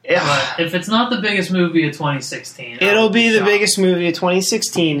 Yeah. But if it's not the biggest movie of 2016, It'll be the biggest movie of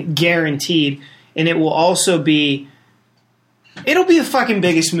 2016, guaranteed. And it will also be... It'll be the fucking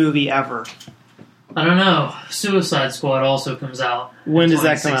biggest movie ever. I don't know. Suicide Squad also comes out. When does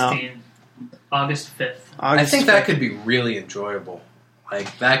that come out? August 5th. I think that could be really enjoyable.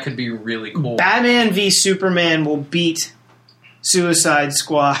 Like, that could be really cool. Batman v Superman will beat Suicide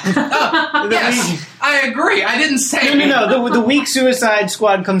Squad. Yes, I agree. I didn't say... No. The week Suicide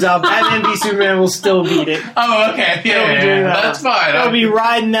Squad comes out, Batman v Superman will still beat it. Oh, okay. Yeah. That's fine. It'll be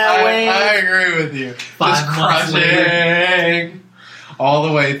riding that way. I agree with you. 5 Just months crushing all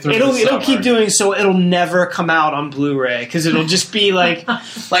the way through It'll keep doing so it'll never come out on Blu-ray, because it'll just be like...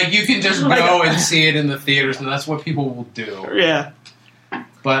 Like, you can just go and see it in the theaters, and that's what people will do. Yeah.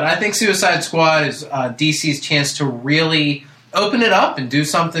 But I think Suicide Squad is DC's chance to really open it up and do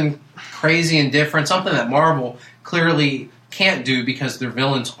something crazy and different, something that Marvel clearly can't do because their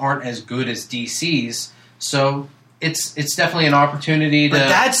villains aren't as good as DC's. So it's definitely an opportunity to... But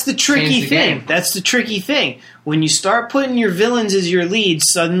that's the tricky thing. Game. That's the tricky thing. When you start putting your villains as your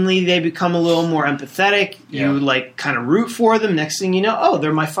leads, suddenly they become a little more empathetic. Yeah. You kind of root for them. Next thing you know, oh,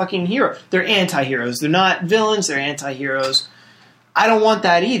 they're my fucking hero. They're anti-heroes. They're not villains. They're anti-heroes. I don't want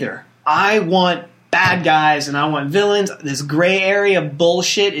that either. I want bad guys and I want villains. This gray area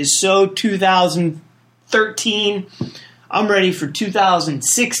bullshit is so 2013. I'm ready for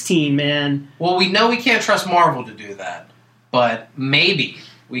 2016, man. Well, we know we can't trust Marvel to do that, but maybe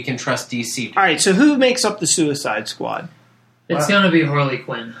we can trust DC. All right, so who makes up the Suicide Squad? It's going to be Harley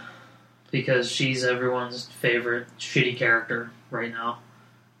Quinn, because she's everyone's favorite shitty character right now.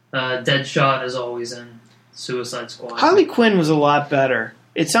 Deadshot is always in Suicide Squad. Harley Quinn was a lot better.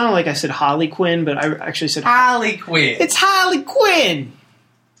 It sounded like I said Harley Quinn, but I actually said... Harley Quinn. It's Harley Quinn!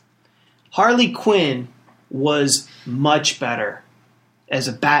 Harley Quinn was much better as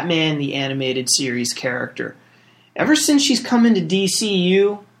a Batman the Animated Series character. Ever since she's come into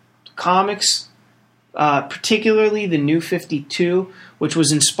DCU comics, particularly the New 52, which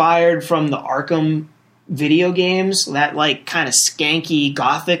was inspired from the Arkham video games, that kind of skanky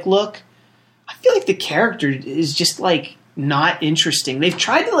gothic look, I feel like the character is just not interesting. They've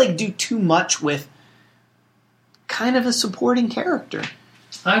tried to do too much with kind of a supporting character.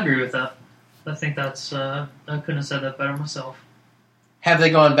 I agree with that. I think that's... I couldn't have said that better myself. Have they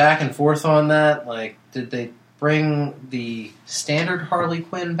gone back and forth on that? Like, did they bring the standard Harley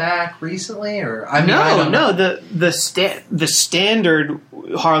Quinn back recently? Or I don't know. The standard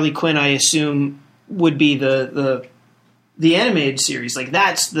Harley Quinn, I assume, would be the animated series. Like,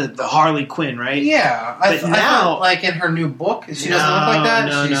 that's the Harley Quinn, right? Yeah, But I now, thought, like in her new book, she doesn't look like that.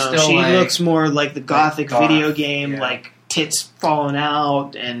 No, She's no, still she like, looks more like the gothic goth, video game, yeah. like tits falling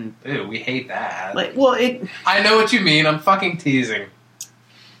out and Ew, we hate that. like. Well, it. I know what you mean. I'm fucking teasing.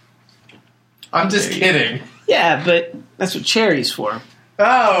 I'm just There you kidding. Yeah, but that's what Cherry's for.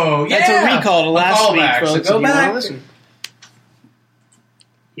 Oh, yeah. That's a recall to last week, callback, so folks. go if you wanna back. listen.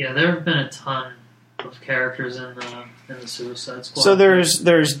 Yeah, there have been a ton of characters in the Suicide Squad. So there's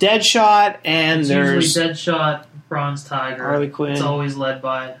Deadshot and It's there's usually Deadshot, Bronze Tiger. Harley Quinn. It's always led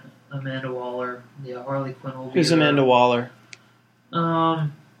by Amanda Waller. Yeah, Harley Quinn will be. Who's her. Amanda Waller?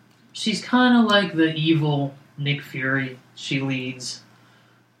 She's kind of like the evil Nick Fury. She leads.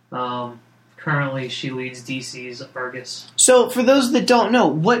 Currently, she leads DC's Argus. So, for those that don't know,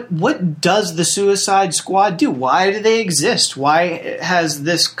 what does the Suicide Squad do? Why do they exist? Why has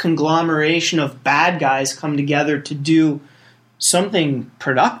this conglomeration of bad guys come together to do something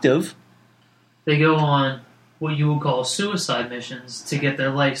productive? They go on what you would call suicide missions to get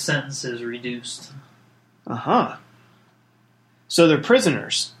their life sentences reduced. Uh-huh. So they're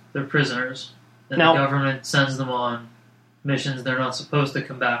prisoners. They're prisoners. And Now- the government sends them on missions they're not supposed to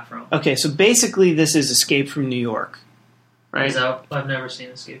come back from. Okay, so basically this is Escape from New York, right? Is out. I've never seen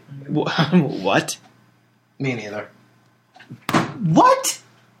Escape from New York. What? Me neither. What?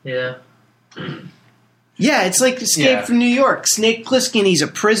 Yeah. Yeah, it's like Escape Yeah. from New York. Snake Plissken, he's a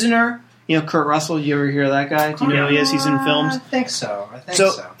prisoner. You know, Kurt Russell, you ever hear of that guy? Do you know who he is? He's in films. I think so.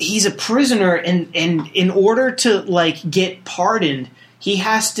 So he's a prisoner, and in order to like get pardoned, he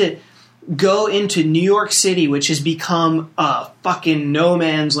has to go into New York City, which has become a fucking no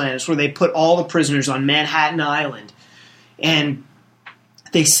man's land. It's where they put all the prisoners on Manhattan Island, and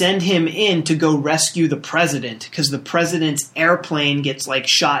they send him in to go rescue the president because the president's airplane gets like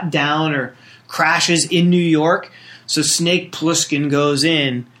shot down or crashes in New York. So Snake Plissken goes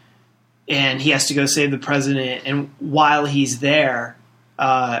in, and he has to go save the president. And while he's there,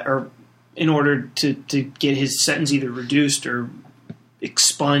 or in order to get his sentence either reduced or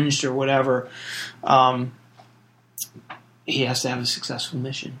expunged or whatever, he has to have a successful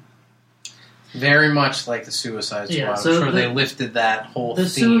mission. Very much like the Suicide Squad. Yeah, I'm so sure the- they lifted that whole The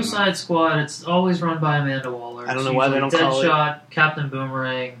theme. Suicide Squad, it's always run by Amanda Waller. I don't know It's why they usually don't call it- Deadshot, Captain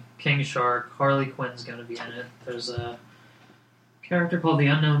Boomerang, King Shark, Harley Quinn's going to be in it. There's a character called the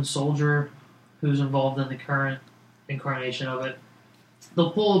Unknown Soldier who's involved in the current incarnation of it.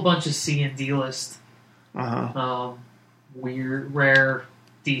 They'll pull a bunch of C and D list weird, rare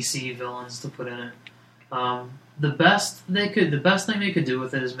DC villains to put in it. The best thing they could do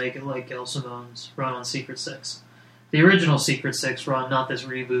with it is make it like Gail Simone's run on Secret Six, the original Secret Six run, not this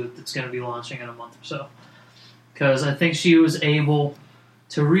reboot that's going to be launching in a month or so. Because I think she was able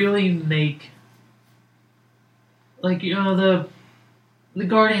to really make, like, you know, the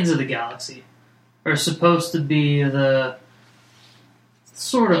Guardians of the Galaxy are supposed to be the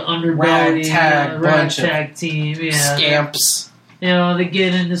sort of underbelly ragtag team, yeah. Scamps. You know, they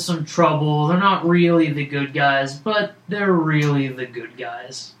get into some trouble. They're not really the good guys, but they're really the good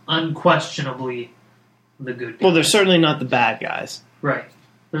guys. Unquestionably the good guys. Well, they're certainly not the bad guys. Right.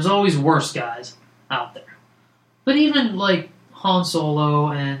 There's always worse guys out there. But even, like, Han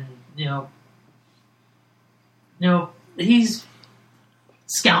Solo and, you know, he's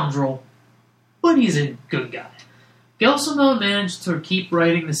scoundrel, but he's a good guy. Gail Simone managed to keep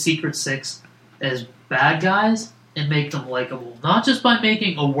writing the Secret Six as bad guys and make them likable. Not just by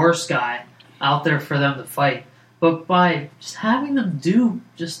making a worse guy out there for them to fight, but by just having them do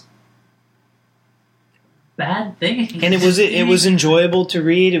just bad things. And it was enjoyable to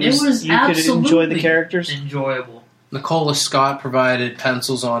read. It was you could enjoy the absolutely characters. enjoyable. Nicola Scott provided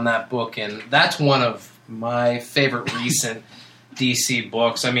pencils on that book, and that's one of my favorite recent DC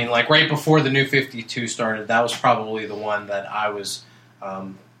books. I mean, like, right before the New 52 started, that was probably the one that I was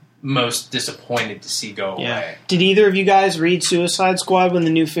most disappointed to see go away. Did either of you guys read Suicide Squad when the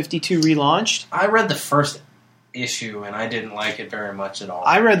New 52 relaunched? I read the first issue, and I didn't like it very much at all.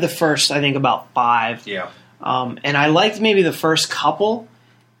 I read the first, I think, about 5. Yeah. And I liked maybe the first couple,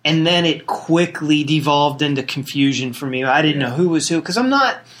 and then it quickly devolved into confusion for me. I didn't know who was who, because I'm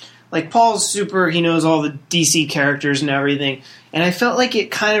not, like, Paul's super, he knows all the DC characters and everything, and I felt like it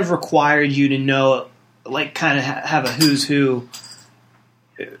kind of required you to know, like, kind of have a who's who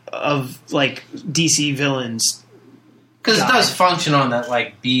of, like, DC villains Because it guy. does function on that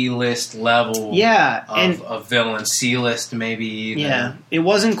like B-list level Yeah, and of villain, C-list maybe even. yeah, it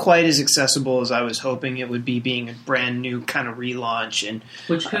wasn't quite as accessible as I was hoping it would be, being a brand new kind of relaunch. And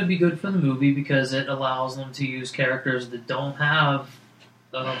Which could be good for the movie because it allows them to use characters that don't have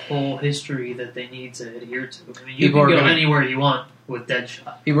a whole history that they need to adhere to. I mean, you People can are go gonna- anywhere you want with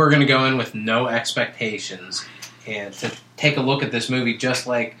Deadshot. People are going to go in with no expectations and to take a look at this movie just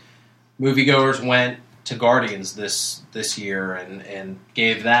like moviegoers went to Guardians this year and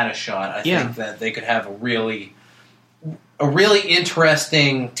gave that a shot. I think that they could have a really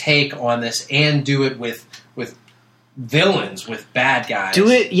interesting take on this and do it with villains, with bad guys. do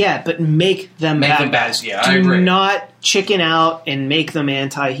it, yeah, but make them Make bad them bad, guys. yeah, I do agree. not chicken out and make them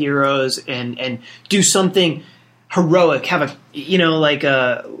anti-heroes and do something heroic. Have like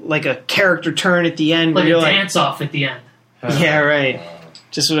a character turn at the end Like where you're a like, dance off at the end. yeah, right.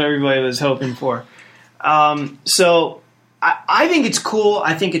 Just what everybody was hoping for. So I think it's cool.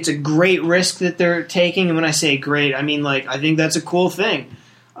 I think it's a great risk that they're taking. And when I say great, I mean, like, I think that's a cool thing.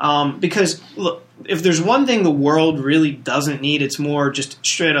 Because, look, if there's one thing the world really doesn't need, it's more just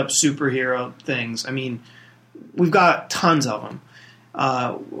straight up superhero things. I mean, we've got tons of them.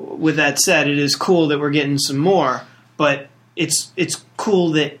 With that said, it is cool that we're getting some more, but it's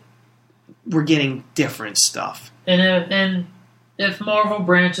cool that we're getting different stuff. And if Marvel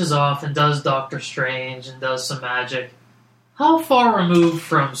branches off and does Doctor Strange and does some magic, how far removed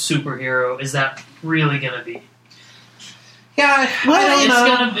from superhero is that really going to be? Yeah, I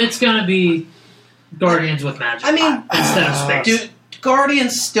don't know. It's gonna be Guardians with magic. I mean, instead of space. Dude,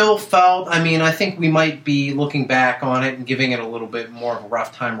 Guardians still felt. I mean, I think we might be looking back on it and giving it a little bit more of a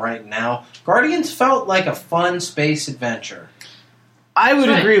rough time right now. Guardians felt like a fun space adventure. I would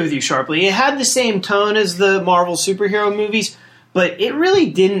Right. agree with you sharply. It had the same tone as the Marvel superhero movies, but it really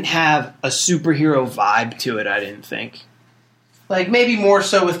didn't have a superhero vibe to it, I didn't think. Like, maybe more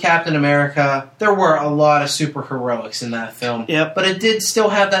so with Captain America. There were a lot of superheroics in that film. Yep. But it did still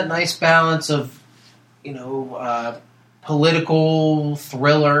have that nice balance of, political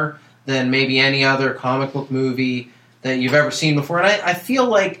thriller than maybe any other comic book movie that you've ever seen before. And I feel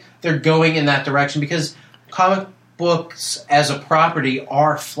like they're going in that direction because comic books as a property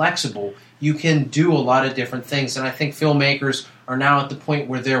are flexible. You can do a lot of different things. And I think filmmakers are now at the point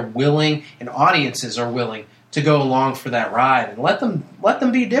where they're willing, and audiences are willing, to go along for that ride and let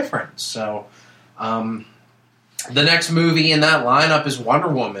them be different. So, the next movie in that lineup is Wonder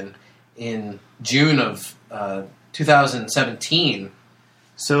Woman in June of 2017.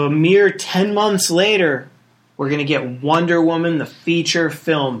 So a mere 10 months later, we're going to get Wonder Woman, the feature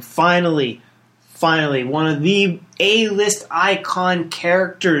film. Finally, one of the A-list icon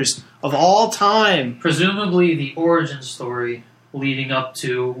characters of all time. Presumably the origin story leading up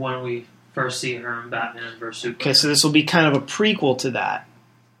to when we first see her in Batman vs. Superman. Okay, so this will be kind of a prequel to that.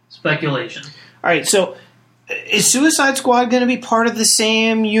 Speculation. All right, so is Suicide Squad going to be part of the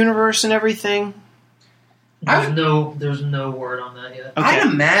same universe and everything? There's no word on that yet. Okay. I'd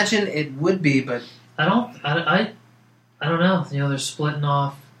imagine it would be, but I don't know. They're splitting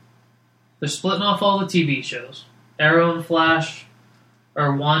off. They're splitting off all the TV shows. Arrow and Flash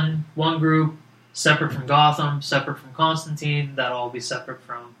are one group, separate from Gotham, separate from Constantine. That'll all be separate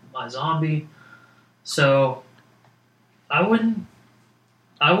from iZombie. So I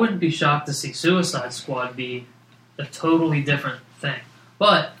wouldn't be shocked to see Suicide Squad be a totally different thing.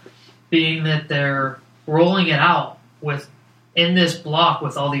 But being that they're rolling it out in this block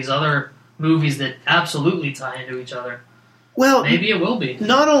with all these other movies that absolutely tie into each other, Well, maybe it will be.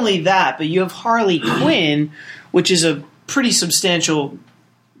 not only that, but you have Harley Quinn, which is a pretty substantial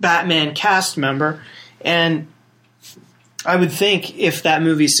Batman cast member, and I would think if that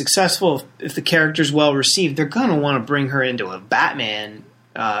movie's successful, if the character's well received, they're going to want to bring her into a Batman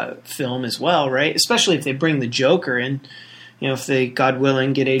film as well, right? Especially if they bring the Joker in. If they, God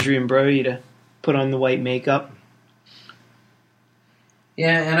willing, get Adrian Brody to put on the white makeup.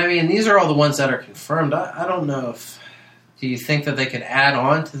 yeah, and I mean, these are all the ones that are confirmed. I don't know if... Do you think that they could add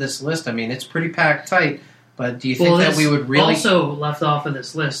on to this list? I mean, it's pretty packed tight, but do you think that we would really... Also left off of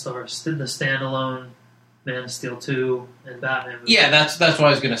this list are the standalone Man of Steel 2 and Batman movies. Yeah, that's what I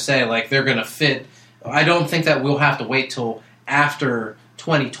was going to say. Like, they're going to fit... I don't think that we'll have to wait till after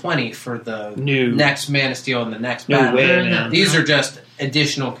 2020 for the next Man of Steel and the next Batman. way, They're in man. that- These are just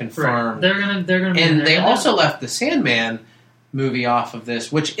additional confirmed. Right. They're gonna be in And there. they also left the Sandman movie off of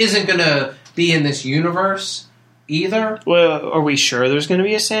this, which isn't going to be in this universe either. Well, are we sure there's going to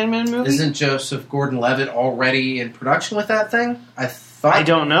be a Sandman movie? Isn't Joseph Gordon-Levitt already in production with that thing? I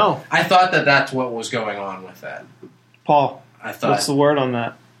don't know. I thought that that's what was going on with that. Paul, I thought what's the word on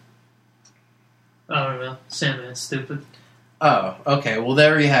that? I don't know. Sandman's stupid. Oh, okay. Well,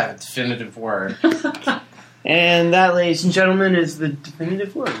 there you have it. Definitive word. And that, ladies and gentlemen, is the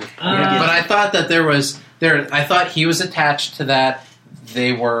definitive word. But I thought that I thought he was attached to that.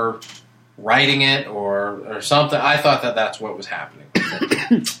 They were writing it or something. I thought that that's what was happening.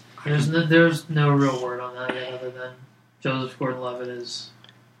 There's no real word on that yet, other than Joseph Gordon-Levitt is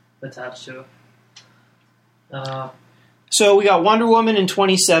attached to it. So we got Wonder Woman in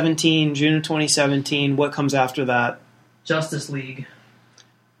 2017, June of 2017. What comes after that? Justice League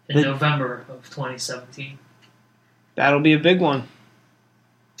in November of 2017. That'll be a big one.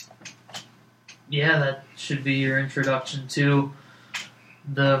 Yeah, that should be your introduction to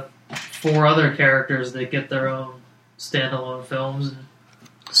the 4 other characters that get their own standalone films.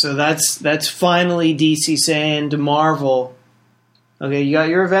 So that's finally DC saying to Marvel, okay, you got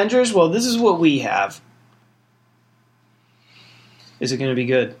your Avengers? Well, this is what we have. Is it going to be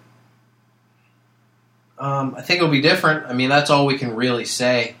good? I think it'll be different. I mean, that's all we can really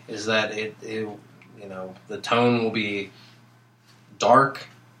say is that it the tone will be dark.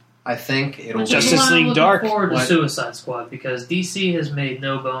 I think it'll Justice be, League looking dark. forward to What? Suicide Squad because DC has made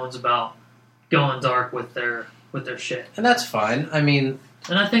no bones about going dark with their shit, and that's fine. I mean,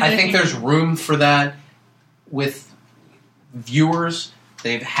 and I think there's room for that with viewers.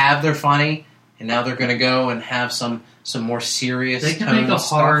 They have their funny, and now they're going to go and have some more serious. they can tone make a stuff.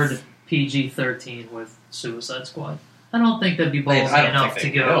 hard PG-13 with Suicide Squad. I don't think that'd be I ballsy don't enough think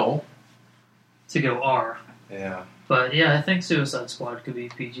to they go will. R. Yeah. But yeah, I think Suicide Squad could be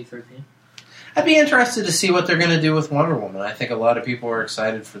PG-13. I'd be interested to see what they're going to do with Wonder Woman. I think a lot of people are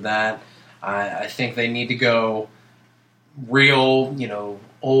excited for that. I think they need to go real,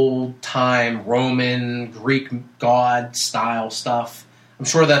 old-time Roman, Greek god style stuff. I'm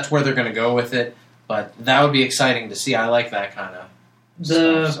sure that's where they're going to go with it, but that would be exciting to see. I like that kind of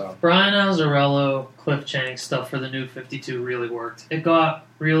The stuff. So. Brian Azzarello, Cliff Chang stuff for the New 52 really worked. It got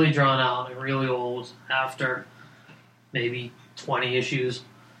really drawn out and really old after maybe 20 issues.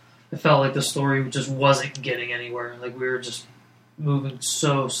 It felt like the story just wasn't getting anywhere. Like we were just moving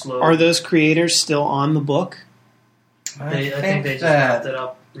so slow. Are those creators still on the book? I think they just wrapped it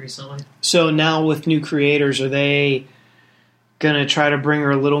up recently. So now with new creators, are they going to try to bring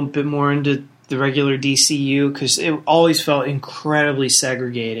her a little bit more into the regular DCU? Because it always felt incredibly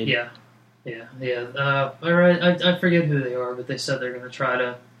segregated. Yeah. All right, I forget who they are, but they said they're going to try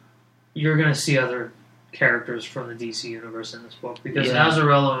to. You're going to see other characters from the DC universe in this book because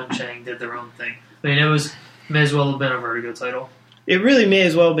Azzarello and Chang did their own thing. I mean, may as well have been a Vertigo title. It really may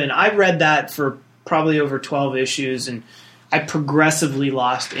as well have been. I read that for probably over 12 issues, and I progressively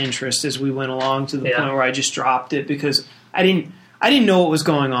lost interest as we went along to the point where I just dropped it because I didn't know what was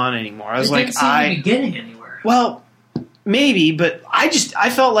going on anymore. I was it didn't seem to be getting anywhere. Well, maybe, but I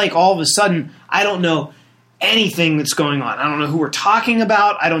felt like all of a sudden I don't know anything that's going on. I don't know who we're talking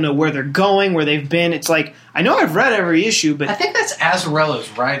about. I don't know where they're going, where they've been. It's like I know I've read every issue, but I think that's Azzarello's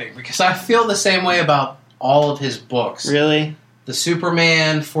writing because I feel the same way about all of his books. Really, the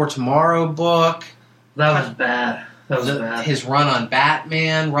Superman for Tomorrow book. That was bad. Bad. His run on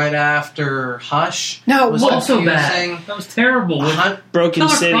Batman right after Hush. was also bad. That was terrible. Broken Killer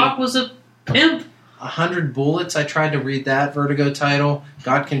City. Croc was a pimp. 100 Bullets. I tried to read that Vertigo title.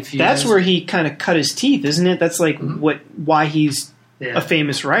 Got confused. That's where he kind of cut his teeth, isn't it? That's like why he's a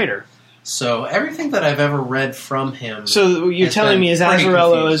famous writer. So everything that I've ever read from him. So you're telling me is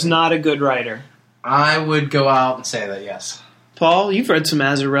Azzarello is not a good writer? I would go out and say that yes. Paul, you've read some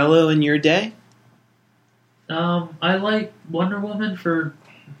Azzarello in your day. I like Wonder Woman for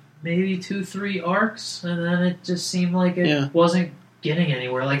maybe 2-3 arcs, and then it just seemed like it wasn't getting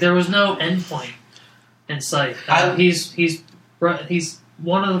anywhere. Like there was no end point in sight. He's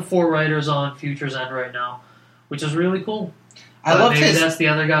one of the 4 writers on Future's End right now, which is really cool. That's the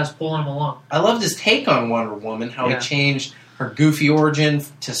other guys pulling him along. I loved his take on Wonder Woman, how he changed her goofy origin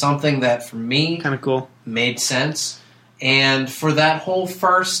to something that, for me, kind of cool, made sense. And for that whole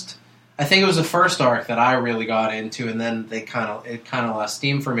first, I think it was the first arc that I really got into, and then it kind of lost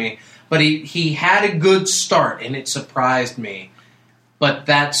steam for me. But he had a good start, and it surprised me. But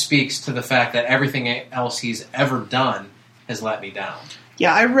that speaks to the fact that everything else he's ever done has let me down.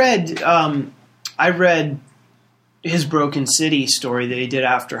 Yeah, I read his Broken City story that he did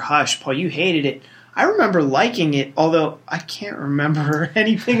after Hush. Paul, you hated it. I remember liking it, although I can't remember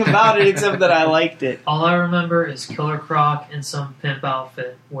anything about it except that I liked it. All I remember is Killer Croc in some pimp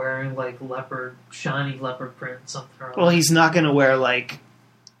outfit wearing like shiny leopard print something or other. Well, he's not going to wear like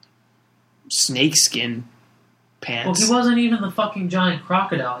snakeskin pants. Well, he wasn't even the fucking giant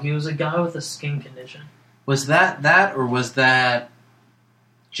crocodile. He was a guy with a skin condition. Was that or was that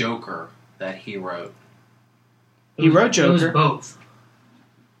Joker that he wrote? He wrote It was Joker. both.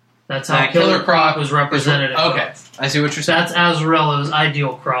 That's how That Killer Croc was represented. in Okay, both. I see what you're saying. That's Azraella's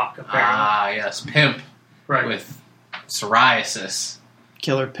ideal Croc, apparently. Ah, yes, pimp Right. with psoriasis.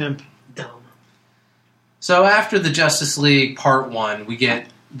 Killer Pimp. Dumb. So after the Justice League Part 1, we get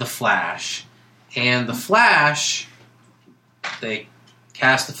The Flash. And The Flash, they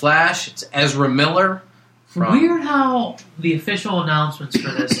cast The Flash. It's Ezra Miller. Weird how the official announcements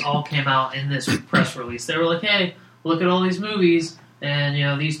for this all came out in this press release. They were like, hey, look at all these movies,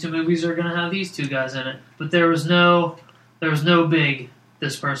 and these 2 movies are going to have these 2 guys in it. But there was no big,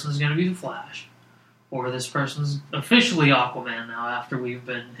 this person's going to be The Flash. Or this person's officially Aquaman now after we've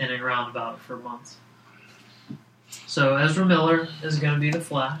been hinting around about it for months. So Ezra Miller is going to be The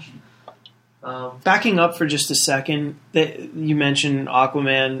Flash. Backing up for just a second, that you mentioned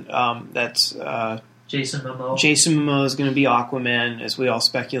Aquaman. That's Jason Momoa. Jason Momoa is going to be Aquaman, as we all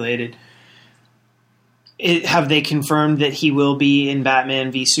speculated. Have they confirmed that he will be in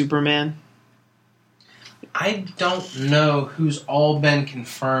Batman v Superman? I don't know who's all been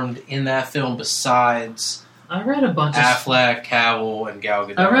confirmed in that film besides I read a bunch of Affleck, Cavill, and Gal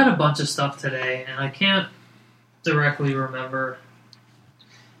Gadot. I read a bunch of stuff today, and I can't directly remember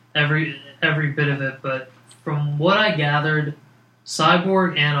every bit of it, but from what I gathered,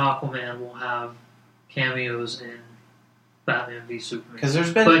 Cyborg and Aquaman will have cameos in Batman v Superman. Because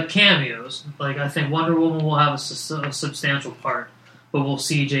there's been... But cameos. Like, I think Wonder Woman will have a substantial part, but we'll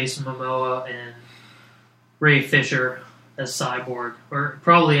see Jason Momoa and Ray Fisher as Cyborg, or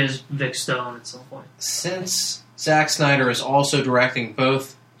probably as Vic Stone at some point. Since Zack Snyder is also directing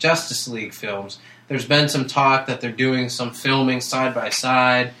both Justice League films, there's been some talk that they're doing some filming side by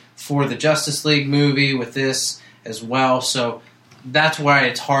side for the Justice League movie with this as well. So that's why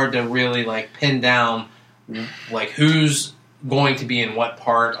it's hard to really pin down who's going to be in what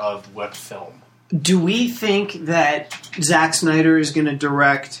part of what film. Do we think that Zack Snyder is going to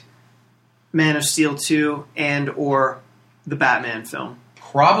direct Man of Steel 2 and or the Batman film?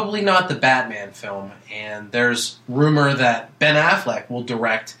 Probably not the Batman film, and there's rumor that Ben Affleck will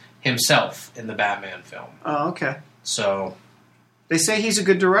direct himself in the Batman film. Oh, okay. So They say he's a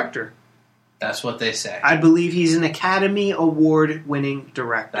good director. that's what they say. I believe he's an Academy Award-winning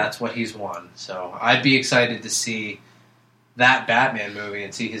director. That's what he's won. So I'd be excited to see that Batman movie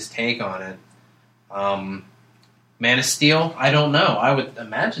and see his take on it. Man of Steel, I don't know. I would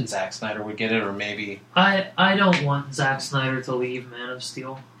imagine Zack Snyder would get it, or maybe... I don't want Zack Snyder to leave Man of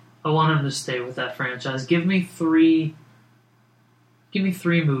Steel. I want him to stay with that franchise. Give me three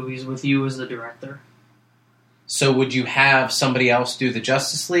movies with you as the director. So would you have somebody else do the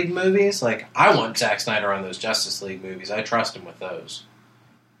Justice League movies? I want Zack Snyder on those Justice League movies. I trust him with those.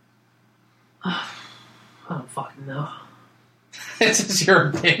 I don't fucking know. It's just your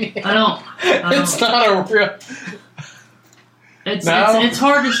opinion. I don't. It's not a real... It's No? it's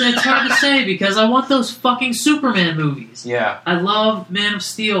hard to say. It's hard to say because I want those fucking Superman movies. Yeah. I love Man of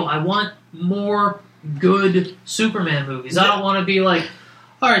Steel. I want more good Superman movies. I don't want to be like,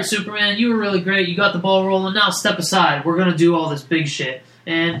 all right, Superman, you were really great. You got the ball rolling. Now step aside. We're gonna do all this big shit,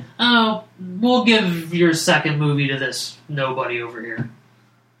 and we'll give your second movie to this nobody over here.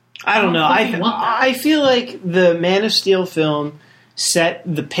 I don't know. I don't want that. I feel like the Man of Steel film set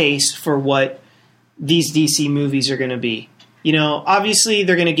the pace for what these DC movies are going to be. Obviously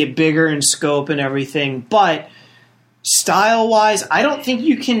they're going to get bigger in scope and everything, but style-wise, I don't think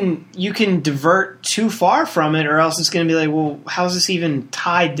you can divert too far from it, or else it's going to be like, well, how's this even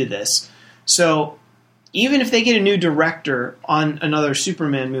tied to this? So even if they get a new director on another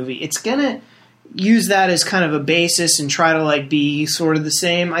Superman movie, it's going to use that as kind of a basis and try to be sort of the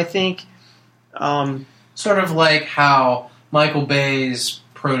same, I think. Sort of like how Michael Bay's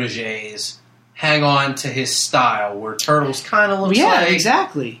proteges hang on to his style, where Turtles kind of looks like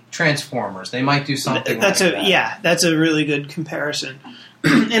exactly. Transformers. They might do something That's like that. Yeah, that's a really good comparison.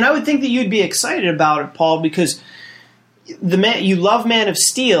 And I would think that you'd be excited about it, Paul, because you love Man of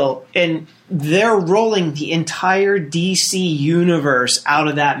Steel, and they're rolling the entire DC universe out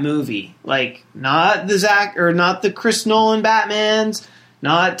of that movie. Not the Chris Nolan Batmans,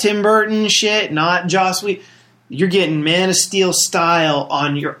 not Tim Burton shit, not Joss Whedon. You're getting Man of Steel style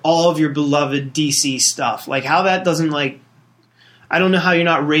on all of your beloved DC stuff. How that doesn't I don't know how you're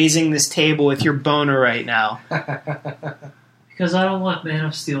not raising this table with your boner right now. Because I don't want Man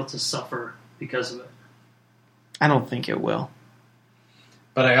of Steel to suffer because of it. I don't think it will.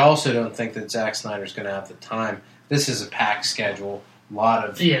 But I also don't think that Zack Snyder's going to have the time. This is a packed schedule. A lot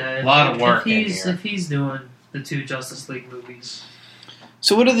of work in here. If he's doing the 2 Justice League movies.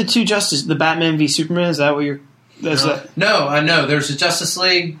 So what are the 2 the Batman v Superman? Is that what you're That's No. it. No. There's a Justice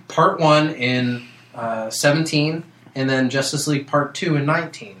League Part 1 in 17, and then Justice League Part 2 in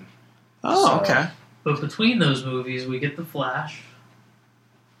 19. Oh, So- okay. But between those movies, we get The Flash,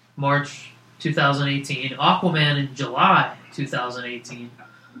 March 2018, Aquaman in July 2018,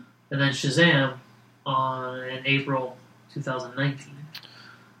 and then Shazam in April 2019.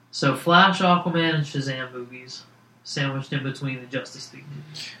 So Flash, Aquaman, and Shazam movies sandwiched in between the Justice League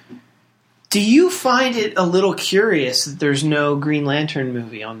movies. Do you find it a little curious that there's no Green Lantern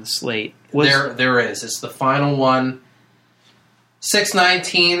movie on the slate? There is. It's the final one,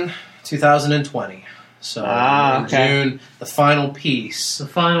 6/19/2020. So in okay. June, the final piece. The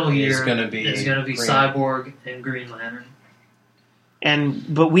final year Is gonna be Green. Cyborg and Green Lantern.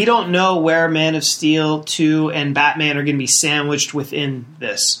 But we don't know where Man of Steel 2 and Batman are going to be sandwiched within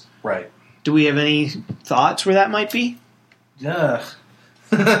this. Right. Do we have any thoughts where that might be? Ugh.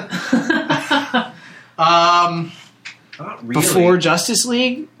 Not really. Before Justice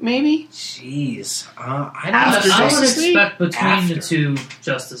League, maybe? Jeez. I After don't I know. would Justice League? expect between the After. two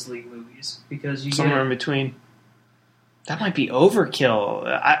Justice League movies because you Somewhere get. in between. That might be overkill.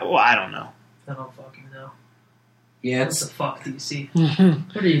 I don't know. I don't fucking know. Yeah, What it's the fuck, DC?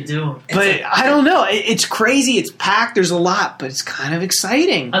 What are you doing? But I don't know. It's crazy. It's packed. There's a lot, but it's kind of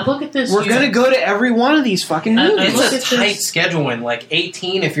exciting. I look at this. We're going to go to every one of these fucking I movies. look it's at a tight this- schedule in like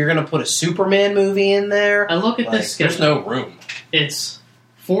 18 if you're going to put a Superman movie in there. I look at Like, this there's schedule. no room. It's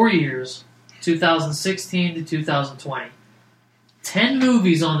 4 years, 2016 to 2020. 10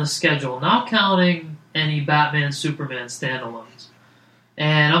 movies on the schedule, not counting any Batman, Superman standalones.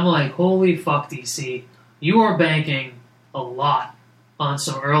 And I'm like, holy fuck, DC. You are banking a lot on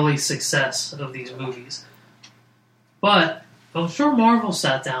some early success of these movies. But I'm sure Marvel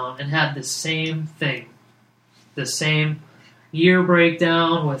sat down and had the same thing. The same year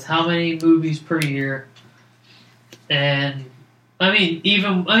breakdown with how many movies per year. And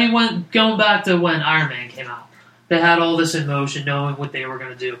when going back to when Iron Man came out, they had all this in motion, knowing what they were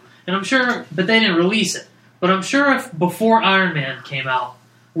going to do, and I'm sure, but they didn't release it. But I'm sure if before Iron Man came out,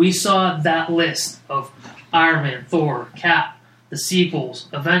 we saw that list of Iron Man, Thor, Cap, the sequels,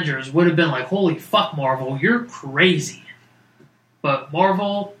 Avengers, would have been like, holy fuck, Marvel, you're crazy. But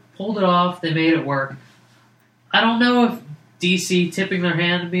Marvel pulled it off. They made it work. I don't know if DC tipping their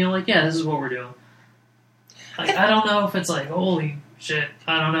hand and being like, yeah, this is what we're doing. Like, I don't know if it's like, holy shit.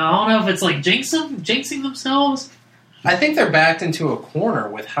 I don't know if it's like jinxing themselves. I think they're backed into a corner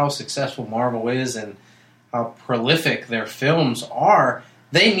with how successful Marvel is and how prolific their films are.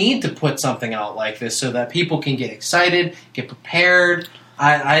 They need to put something out like this so that people can get excited, get prepared.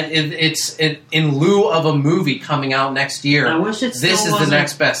 It's in lieu of a movie coming out next year. I wish it still this is the wasn't-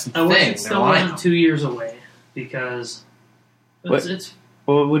 next best I wish thing. it still wasn't 2 years away because it's.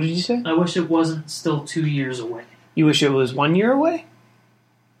 What did you say? I wish it wasn't still 2 years away. You wish it was 1 year away?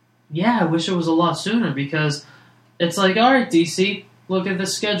 Yeah, I wish it was a lot sooner because it's like, all right, DC, look at the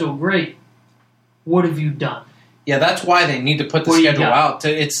schedule. Great. What have you done? Yeah, that's why they need to put the What do you schedule got? out.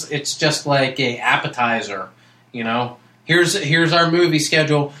 It's just like a appetizer, you know. Here's our movie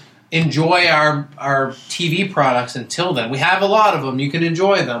schedule. Enjoy our TV products until then. We have a lot of them. You can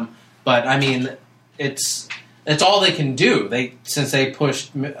enjoy them, but I mean, it's all they can do. Since they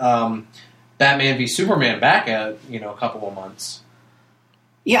pushed Batman v Superman back a couple of months.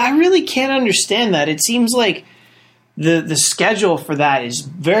 Yeah, I really can't understand that. It seems like the schedule for that is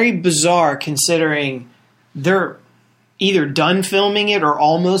very bizarre considering they're either done filming it or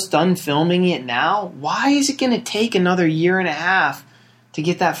almost done filming it now. Why is it going to take another year and a half to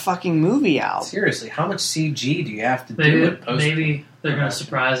get that fucking movie out? Seriously, how much CG do you have to do Maybe, in post? maybe they're going to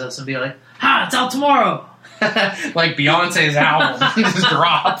surprise us and be like, ha, it's out tomorrow. Like Beyonce's album just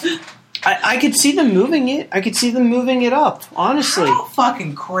dropped. I could see them moving it. I could see them moving it up, honestly. How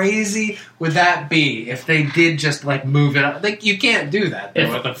fucking crazy would that be if they did just like move it up? Like you can't do that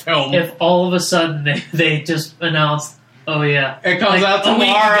though with a film. If all of a sudden they just announced, oh yeah, It comes out a week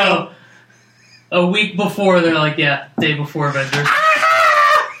tomorrow. ago, a week before, they're like, yeah, day before Avengers.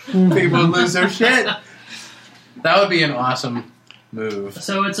 People would lose their shit. That would be an awesome move.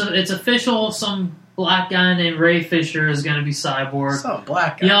 So it's official. Some black guy named Ray Fisher is going to be Cyborg. So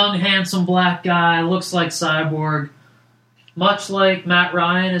black guy. Young, handsome black guy, looks like Cyborg. Much like Matt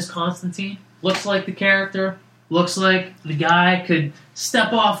Ryan as Constantine. Looks like the character. Looks like the guy could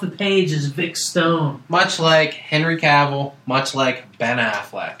step off the page as Vic Stone. Much like Henry Cavill, much like Ben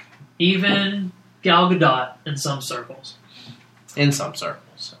Affleck Even Gal Gadot in some circles. in some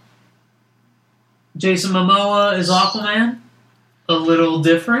circles. Jason Momoa is Aquaman. A little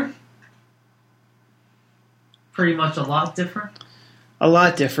different. Pretty much a lot different. A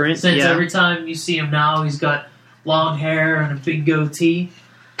lot different. Since yeah. every time you see him now, he's got long hair and a big goatee.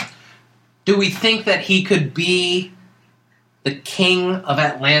 Do we think that he could be the king of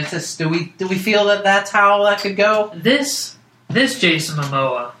Atlantis? Do we feel that that's how that could go? This Jason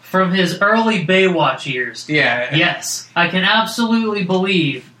Momoa, from his early Baywatch years, Yeah. yes, I can absolutely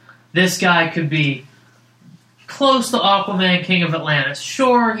believe this guy could be close to Aquaman, King of Atlantis.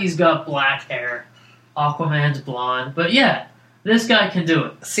 Sure, he's got black hair. Aquaman's blonde. But yeah, this guy can do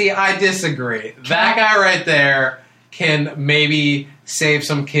it. See, I disagree. That guy right there can maybe save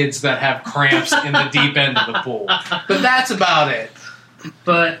some kids that have cramps in the deep end of the pool. But that's about it.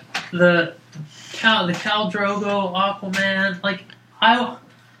 But the Khal Drogo Aquaman, like,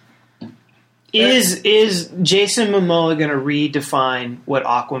 Is Jason Momoa going to redefine what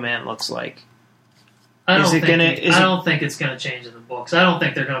Aquaman looks like? I don't think it's going to change in the books. I don't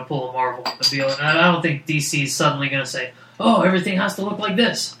think they're going to pull a Marvel and be like, I don't think DC's suddenly going to say, oh, everything has to look like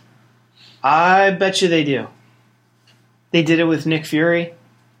this. I bet you they do. They did it with Nick Fury.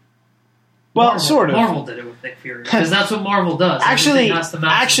 Well, sort of. Marvel did it with Nick Fury because that's what Marvel does. Actually, everything has to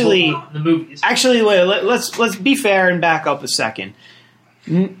match the movies. Actually, wait. Let's be fair and back up a second.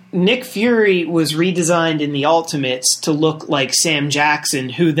 Nick Fury was redesigned in the Ultimates to look like Sam Jackson,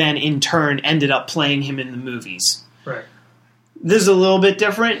 who then in turn ended up playing him in the movies. Right. This is a little bit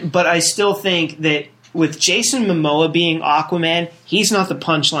different, but I still think that with Jason Momoa being Aquaman, he's not the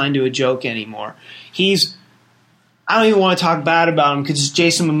punchline to a joke anymore. I don't even want to talk bad about him because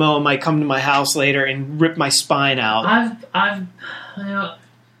Jason Momoa might come to my house later and rip my spine out.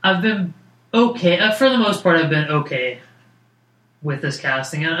 I've been okay. For the most part, I've been okay with this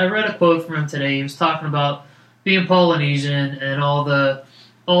casting. And I read a quote from him today. He was talking about being Polynesian and all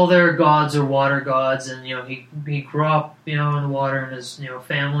their gods are water gods, and he grew up in the water, and his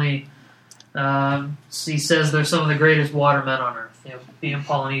family. He says they're some of the greatest watermen on earth. Being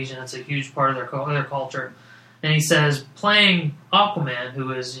Polynesian, it's a huge part of their culture. And he says playing Aquaman,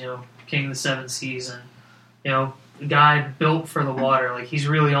 who is king of the seven seas, and the guy built for the water. Like, he's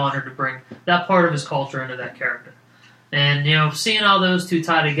really honored to bring that part of his culture into that character. And seeing how those two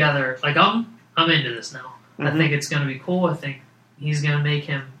tie together, like I'm into this now. Mm-hmm. I think it's going to be cool. I think he's going to make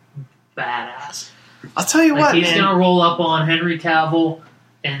him badass. I'll tell you what, he's man. going to roll up on Henry Cavill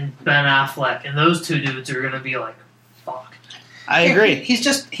and Ben Affleck, and those two dudes are going to be like, fuck. I agree.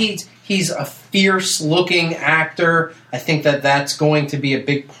 He's a fierce-looking actor. I think that's going to be a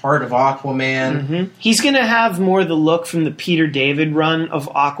big part of Aquaman. Mm-hmm. He's going to have more the look from the Peter David run of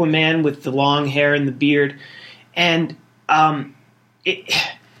Aquaman with the long hair and the beard. And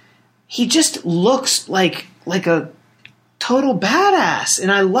he just looks like a total badass,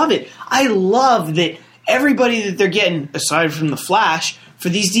 and I love it. I love that everybody that they're getting, aside from the Flash, for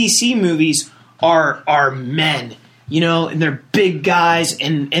these DC movies are men, and they're big guys,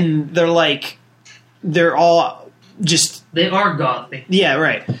 and they're all just... They are godly. Yeah,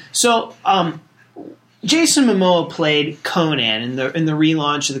 right. So, Jason Momoa played Conan in the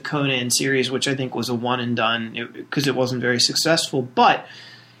relaunch of the Conan series, which I think was a one and done because it wasn't very successful. But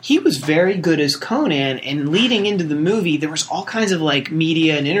he was very good as Conan, and leading into the movie, there was all kinds of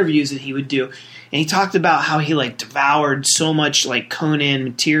media and interviews that he would do, and he talked about how he devoured so much Conan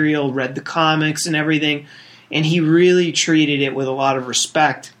material, read the comics and everything, and he really treated it with a lot of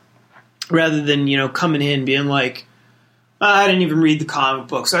respect, rather than coming in being like, I didn't even read the comic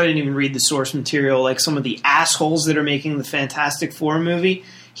books. I didn't even read the source material like some of the assholes that are making the Fantastic Four movie.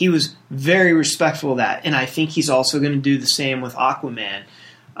 He was very respectful of that, and I think he's also going to do the same with Aquaman.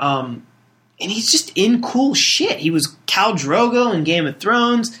 And he's just in cool shit. He was Khal Drogo in Game of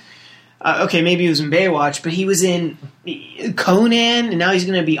Thrones. Okay, maybe he was in Baywatch, but he was in Conan, and now he's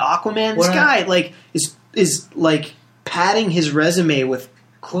going to be Aquaman. This guy is padding his resume with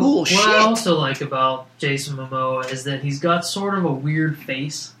cool shit. What I also like about Jason Momoa is that he's got sort of a weird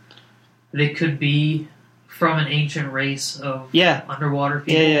face that could be from an ancient race of underwater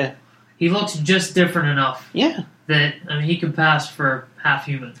people. Yeah. He looks just different enough. Yeah. That he could pass for half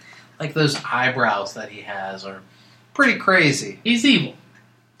human. Like those eyebrows that he has are pretty crazy. He's evil.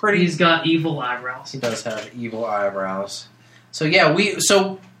 He's got evil eyebrows. He does have evil eyebrows. So yeah,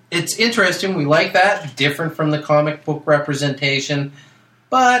 so it's interesting. We like that. Different from the comic book representation.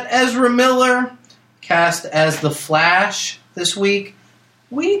 But Ezra Miller, cast as the Flash this week,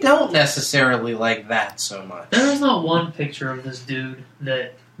 we don't necessarily like that so much. There is not one picture of this dude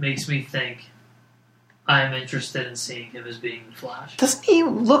that makes me think I'm interested in seeing him as being the Flash. Doesn't he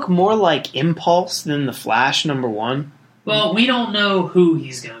look more like Impulse than the Flash #1? Well, we don't know who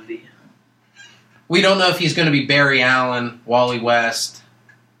he's going to be. We don't know if he's going to be Barry Allen, Wally West,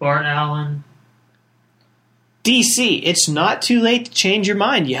 Bart Allen. DC, it's not too late to change your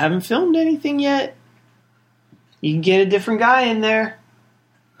mind. You haven't filmed anything yet. You can get a different guy in there.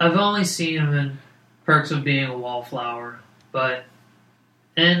 I've only seen him in Perks of Being a Wallflower,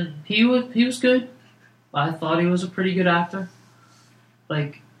 and he was good. I thought he was a pretty good actor.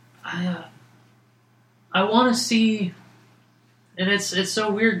 Like, I want to see, and it's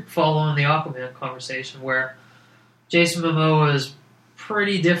so weird following the Aquaman conversation where Jason Momoa is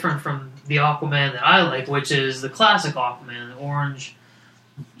pretty different from the Aquaman that I like, which is the classic Aquaman, the orange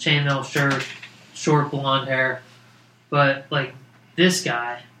chainmail shirt, short blonde hair. But like this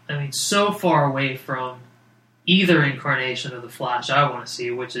guy, I mean, so far away from either incarnation of the Flash I want to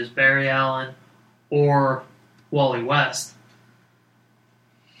see, which is Barry Allen or Wally West.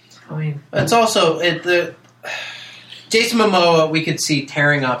 I mean, it's also Jason Momoa. We could see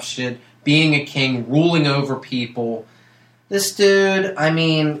tearing up shit, being a king, ruling over people. This dude, I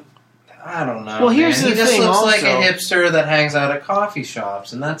mean, I don't know. Well, here's man. the He just thing looks also. like a hipster that hangs out at coffee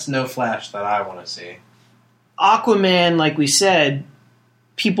shops, and that's no Flash that I want to see. Aquaman, like we said,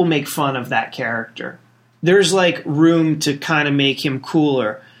 people make fun of that character. There's like room to kind of make him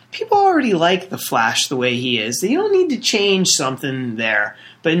cooler. People already like the Flash the way he is. You don't need to change something there.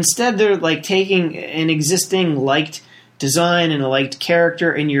 But instead they're like taking an existing liked design and a liked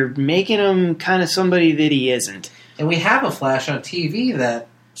character and you're making him kind of somebody that he isn't. And we have a Flash on TV that,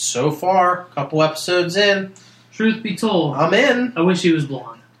 so far, a couple episodes in, truth be told, I'm in. I wish he was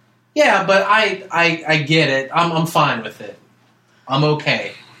blonde. Yeah, but I get it. I'm fine with it. I'm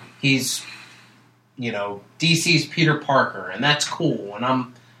okay. He's, DC's Peter Parker, and that's cool. And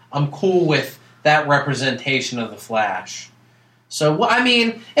I'm cool with that representation of the Flash. So, I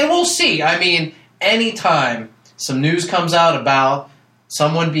mean, and we'll see. I mean, anytime some news comes out about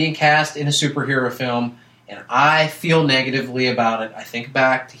someone being cast in a superhero film, and I feel negatively about it, I think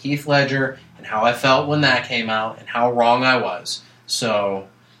back to Heath Ledger and how I felt when that came out and how wrong I was. So,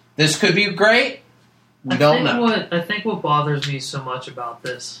 this could be great. We don't know. I think what bothers me so much about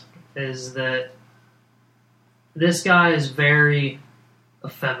this is that this guy is very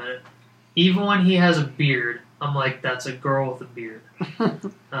effeminate. Even when he has a beard, I'm like, that's a girl with a beard.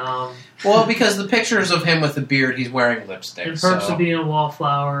 Well, because the pictures of him with a beard, he's wearing lipstick. In Perks of Being a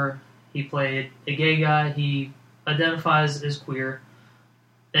Wallflower, he played a gay guy. He identifies as queer.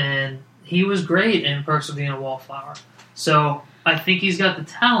 And he was great in Perks of Being a Wallflower. So I think he's got the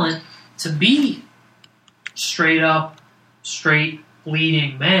talent to be straight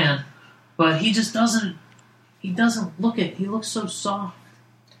leading man. But he just doesn't look it. He looks so soft.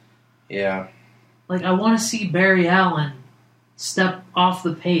 Yeah. Like, I want to see Barry Allen step off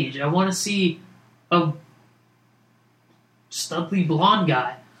the page. I want to see a studly blonde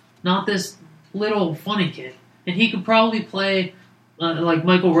guy, not this little funny kid. And he could probably play like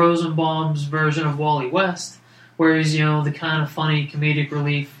Michael Rosenbaum's version of Wally West, where he's, the kind of funny comedic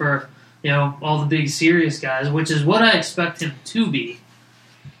relief for, all the big serious guys, which is what I expect him to be.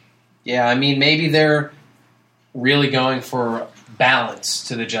 Yeah, I mean, maybe they're really going for balance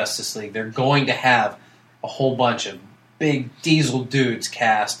to the Justice League. They're going to have a whole bunch of big diesel dudes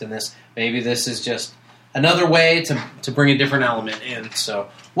cast in this. Maybe this is just another way to bring a different element in. So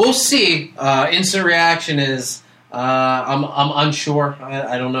we'll see. Instant reaction is I'm unsure.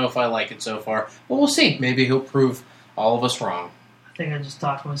 I don't know if I like it so far, but we'll see. Maybe he'll prove all of us wrong. I think I just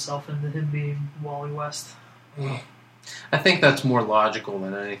talked myself into him being Wally West. I think that's more logical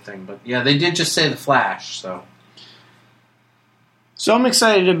than anything. But yeah, they did just say the Flash, so. So I'm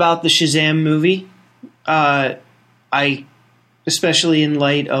excited about the Shazam movie. Especially in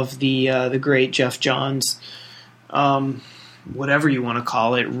light of the great Jeff Johns, whatever you want to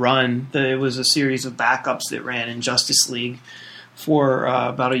call it, run. It was a series of backups that ran in Justice League for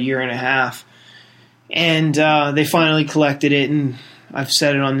about a year and a half, and they finally collected it. And I've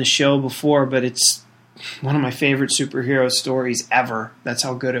said it on the show before, but it's one of my favorite superhero stories ever. That's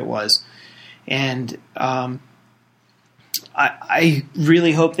how good it was, and I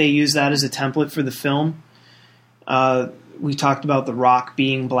really hope they use that as a template for the film. We talked about The Rock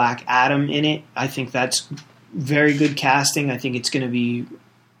being Black Adam in it. I think that's very good casting. I think it's going to be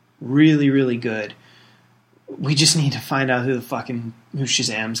really, really good. We just need to find out who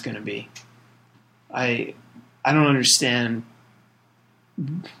Shazam's going to be. I don't understand.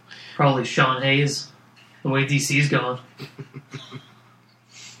 Probably Sean Hayes, the way DC's going.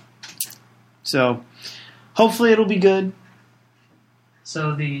 So, hopefully it'll be good.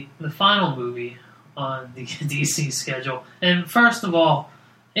 So the final movie on the DC schedule, and first of all,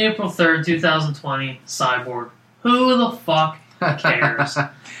 April 3rd, 2020, Cyborg. Who the fuck cares?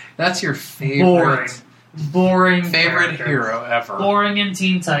 That's your favorite. Boring favorite character. hero ever. Boring in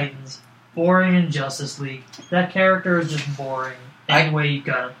Teen Titans. Boring in Justice League. That character is just boring. Any way you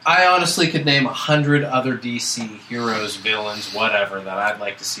got him. I honestly could name 100 other DC heroes, villains, whatever, that I'd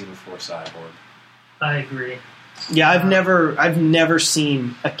like to see before Cyborg. I agree. Yeah, I've never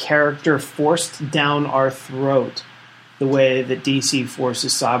seen a character forced down our throat the way that DC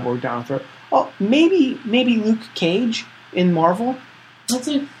forces Cyborg down our throat. Oh, maybe Luke Cage in Marvel. That's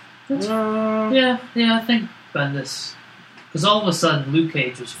it. Yeah, I think Bendis. Because all of a sudden, Luke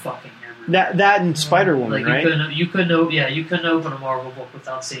Cage was fucking everywhere. That and Spider Woman, like right? You couldn't open a Marvel book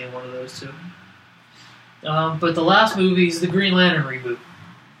without seeing one of those two. But the last movie is the Green Lantern reboot.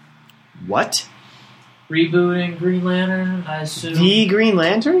 What? Rebooting Green Lantern, I assume. The Green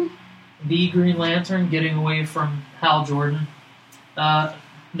Lantern? The Green Lantern, getting away from Hal Jordan.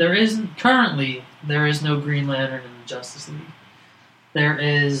 There is no Green Lantern in the Justice League. There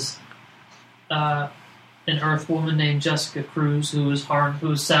is an Earth woman named Jessica Cruz who is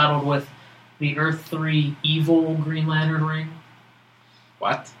saddled with the Earth 3 evil Green Lantern ring.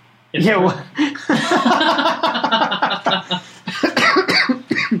 What? The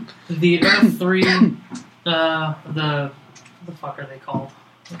Earth 3, what the fuck are they called?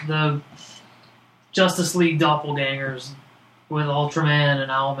 The Justice League doppelgangers with Ultraman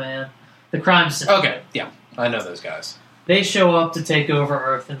and Owlman. The Crime Syndicate. Okay, yeah, I know those guys. They show up to take over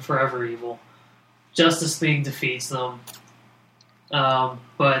Earth and Forever Evil. Justice League defeats them.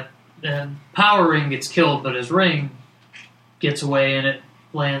 But Power Ring gets killed, but his ring gets away and it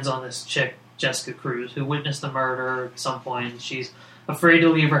lands on this chick, Jessica Cruz, who witnessed the murder at some point. She's afraid to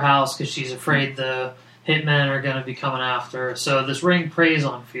leave her house because she's afraid the hitmen are going to be coming after her. So this ring preys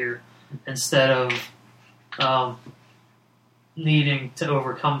on fear instead of needing to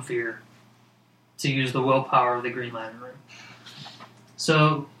overcome fear to use the willpower of the Green Lantern ring.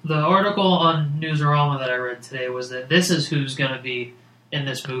 So the article on Newsarama that I read today was that this is who's going to be in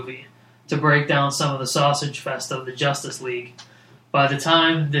this movie to break down some of the sausage fest of the Justice League. By the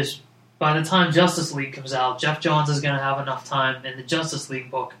time Justice League comes out, Jeff Johns is going to have enough time in the Justice League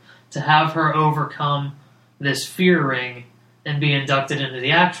book to have her overcome this fear ring and be inducted into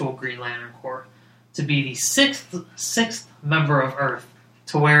the actual Green Lantern Corps to be the sixth member of Earth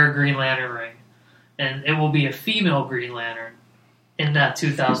to wear a Green Lantern ring. And it will be a female Green Lantern in that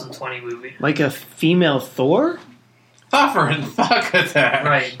 2020 movie. Like a female Thor? Fuck with that.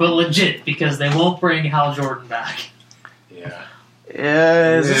 Right, but legit, because they won't bring Hal Jordan back. Yeah.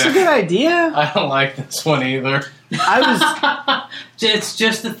 Is this a good idea? I don't like this one either. It's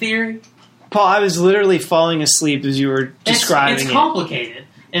just a theory. Paul, I was literally falling asleep as you were describing it's complicated.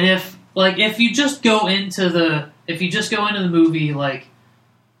 And if you just go into the movie like,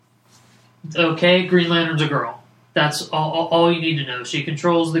 okay, Green Lantern's a girl. That's all you need to know. She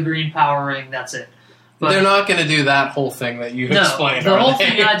controls the green power ring. That's it. But they're not going to do that whole thing that you explained. The whole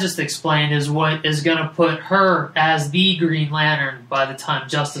thing I just explained is what is going to put her as the Green Lantern by the time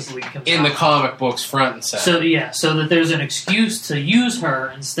Justice League comes out. In the comic books, front and center. So that there's an excuse to use her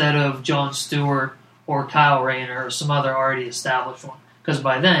instead of Jon Stewart or Kyle Rayner or some other already established one. Because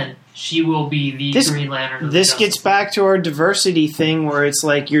by then, she will be the Green Lantern. This gets back to our diversity thing where it's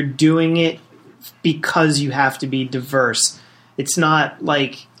like you're doing it because you have to be diverse. It's not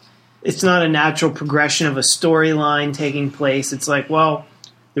a natural progression of a storyline taking place. It's like, well,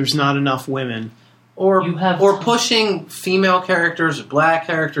 there's not enough women. Or pushing female characters, or black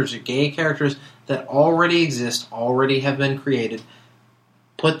characters, or gay characters that already exist, already have been created.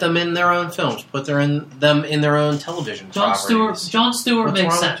 Put them in their own films. Put them in their own television properties. Jon Stewart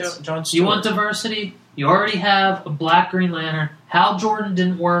makes sense. Jon Stewart? You want diversity? You already have a black Green Lantern. Hal Jordan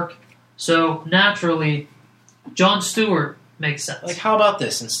didn't work, so naturally, Jon Stewart makes sense. Like, how about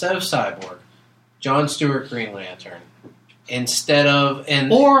this? Instead of Cyborg, Jon Stewart Green Lantern. Instead of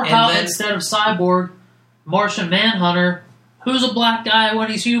instead of Cyborg, Martian Manhunter, who's a black guy when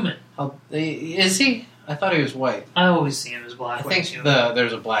he's human. Is he? I thought he was white. I always see him as black. I think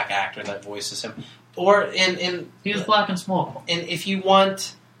there's a black actor that voices him. Or he was black in Smallville. And if you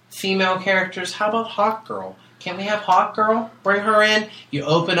want female characters, how about Hawkgirl? Can't we have Hawkgirl? Bring her in. You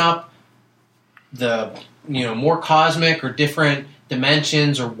open up the more cosmic or different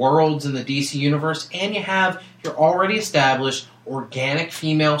dimensions or worlds in the DC universe, and you have your already established organic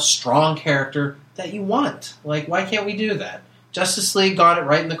female strong character that you want. Like, why can't we do that? Justice League got it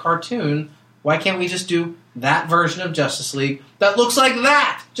right in the cartoon. Why can't we just do that version of Justice League that looks like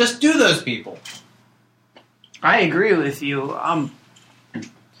that? Just do those people. I agree with you. I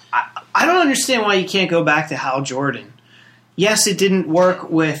don't understand why you can't go back to Hal Jordan. Yes, it didn't work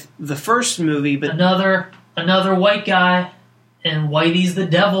with the first movie, but another white guy, and Whitey's the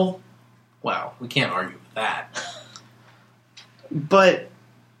devil. Wow, we can't argue with that. But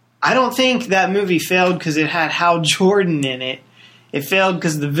I don't think that movie failed because it had Hal Jordan in it. It failed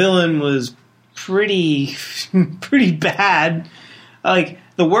because the villain was pretty bad. Like,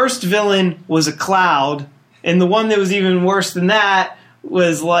 the worst villain was a cloud, and the one that was even worse than that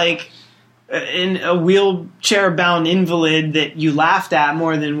was like a wheelchair-bound invalid that you laughed at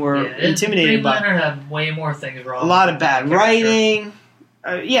more than were intimidated by. Green Lantern had way more things wrong. A lot of bad writing.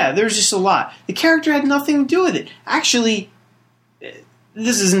 There's just a lot. The character had nothing to do with it. Actually,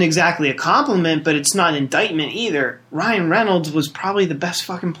 this isn't exactly a compliment, but it's not an indictment either. Ryan Reynolds was probably the best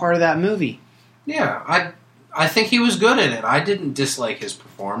fucking part of that movie. Yeah, I think he was good in it. I didn't dislike his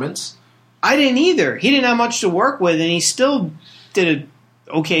performance. I didn't either. He didn't have much to work with, and he still did an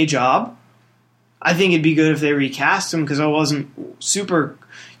okay job. I think it'd be good if they recast him because I wasn't super...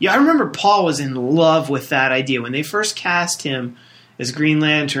 Yeah, I remember Paul was in love with that idea. When they first cast him as Green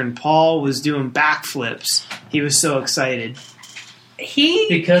Lantern, Paul was doing backflips. He was so excited.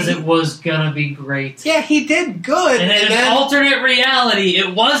 Because it was gonna be great. Yeah, he did good. And in an alternate reality,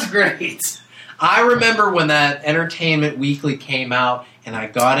 it was great. I remember when that Entertainment Weekly came out, and I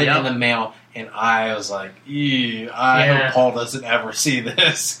got it in the mail, and I was like, I hope Paul doesn't ever see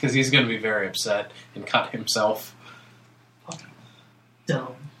this, because he's going to be very upset and cut himself. Fucking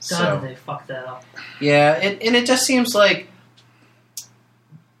dumb. God, did they fuck that up. Yeah, and it just seems like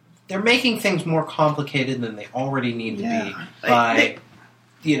they're making things more complicated than they already need to be. By,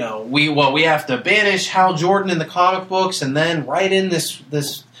 we have to banish Hal Jordan in the comic books, and then write in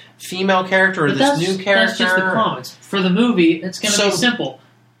this female character or this new character. That's just the comics. For the movie, it's going to be simple.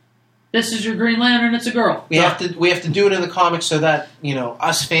 This is your Green Lantern. It's a girl. We have to do it in the comics so that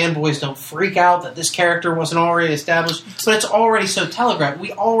us fanboys don't freak out that this character wasn't already established. But it's already so telegraphed.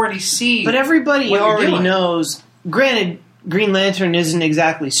 We already see. But everybody already knows. Granted, Green Lantern isn't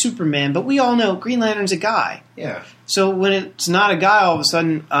exactly Superman, but we all know Green Lantern's a guy. Yeah. So when it's not a guy, all of a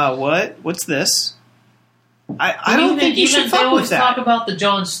sudden, what? What's this? I don't think you should fuck with that. They always talk about the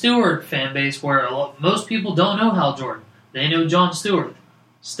Jon Stewart fan base where most people don't know Hal Jordan. They know Jon Stewart.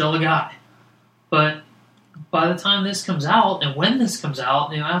 Still a guy. But by the time this comes out, and when this comes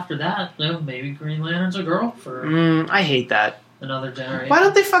out, after that, maybe Green Lantern's a girl for I hate that. Another generation. Why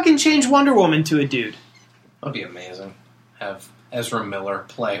don't they fucking change Wonder Woman to a dude? That'd be amazing. Have Ezra Miller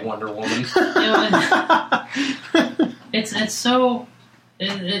play Wonder Woman. It's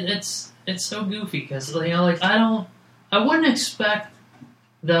so goofy because I wouldn't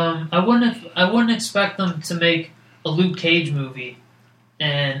expect them to make a Luke Cage movie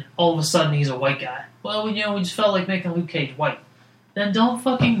and all of a sudden he's a white guy. Well, we just felt like making Luke Cage white. Then don't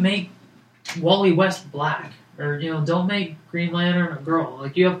fucking make Wally West black, or don't make Green Lantern a girl.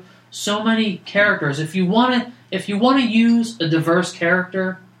 Like, you have so many characters. If you want to use a diverse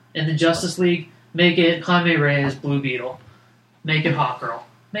character in the Justice League, make it Jaime Reyes, Blue Beetle. Make it Hawkgirl.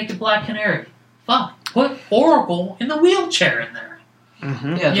 Make it Black Canary. Fine. Put Oracle in the wheelchair in there.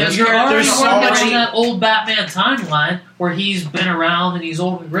 Mm-hmm. Yeah, you're already working on that old Batman timeline where he's been around and he's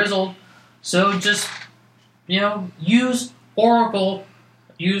old and grizzled. So just, use Oracle,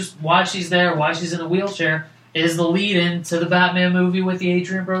 use why she's there, why she's in a wheelchair, is the lead-in to the Batman movie with the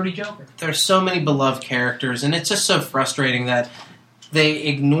Adrian Brody Joker. There's so many beloved characters, and it's just so frustrating that they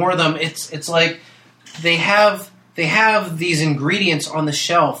ignore them. It's like they have these ingredients on the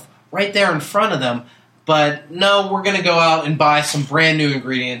shelf right there in front of them, but no, we're going to go out and buy some brand new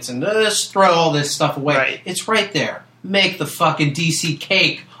ingredients and just throw all this stuff away. Right. It's right there. Make the fucking DC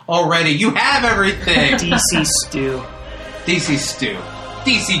cake already. You have everything. DC stew. DC stew.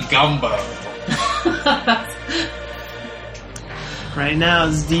 DC gumbo. Right now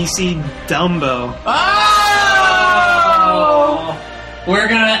it's DC Dumbo. Oh! We're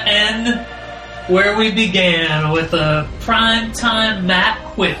going to end where we began with a primetime Matt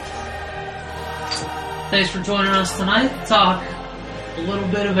Quip. Thanks for joining us tonight to talk a little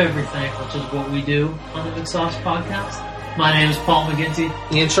bit of everything, which is what we do on the McSauce Podcast. My name is Paul McGinty.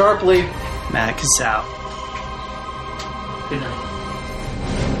 Ian Sharpley. Matt Casal. Good night.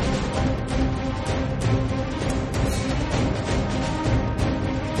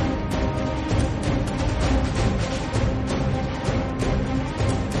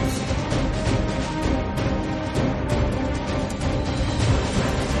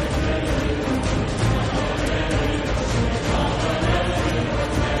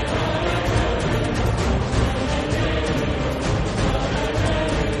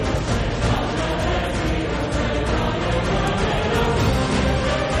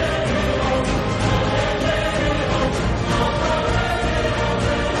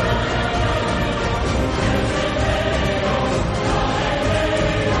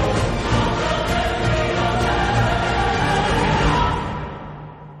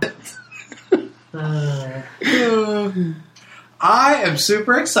 am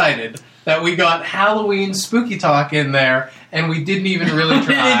super excited that we got Halloween spooky talk in there, and we didn't even really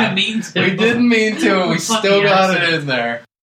try. We didn't mean to. We didn't mean to, and we Fucking still got it accident. in there.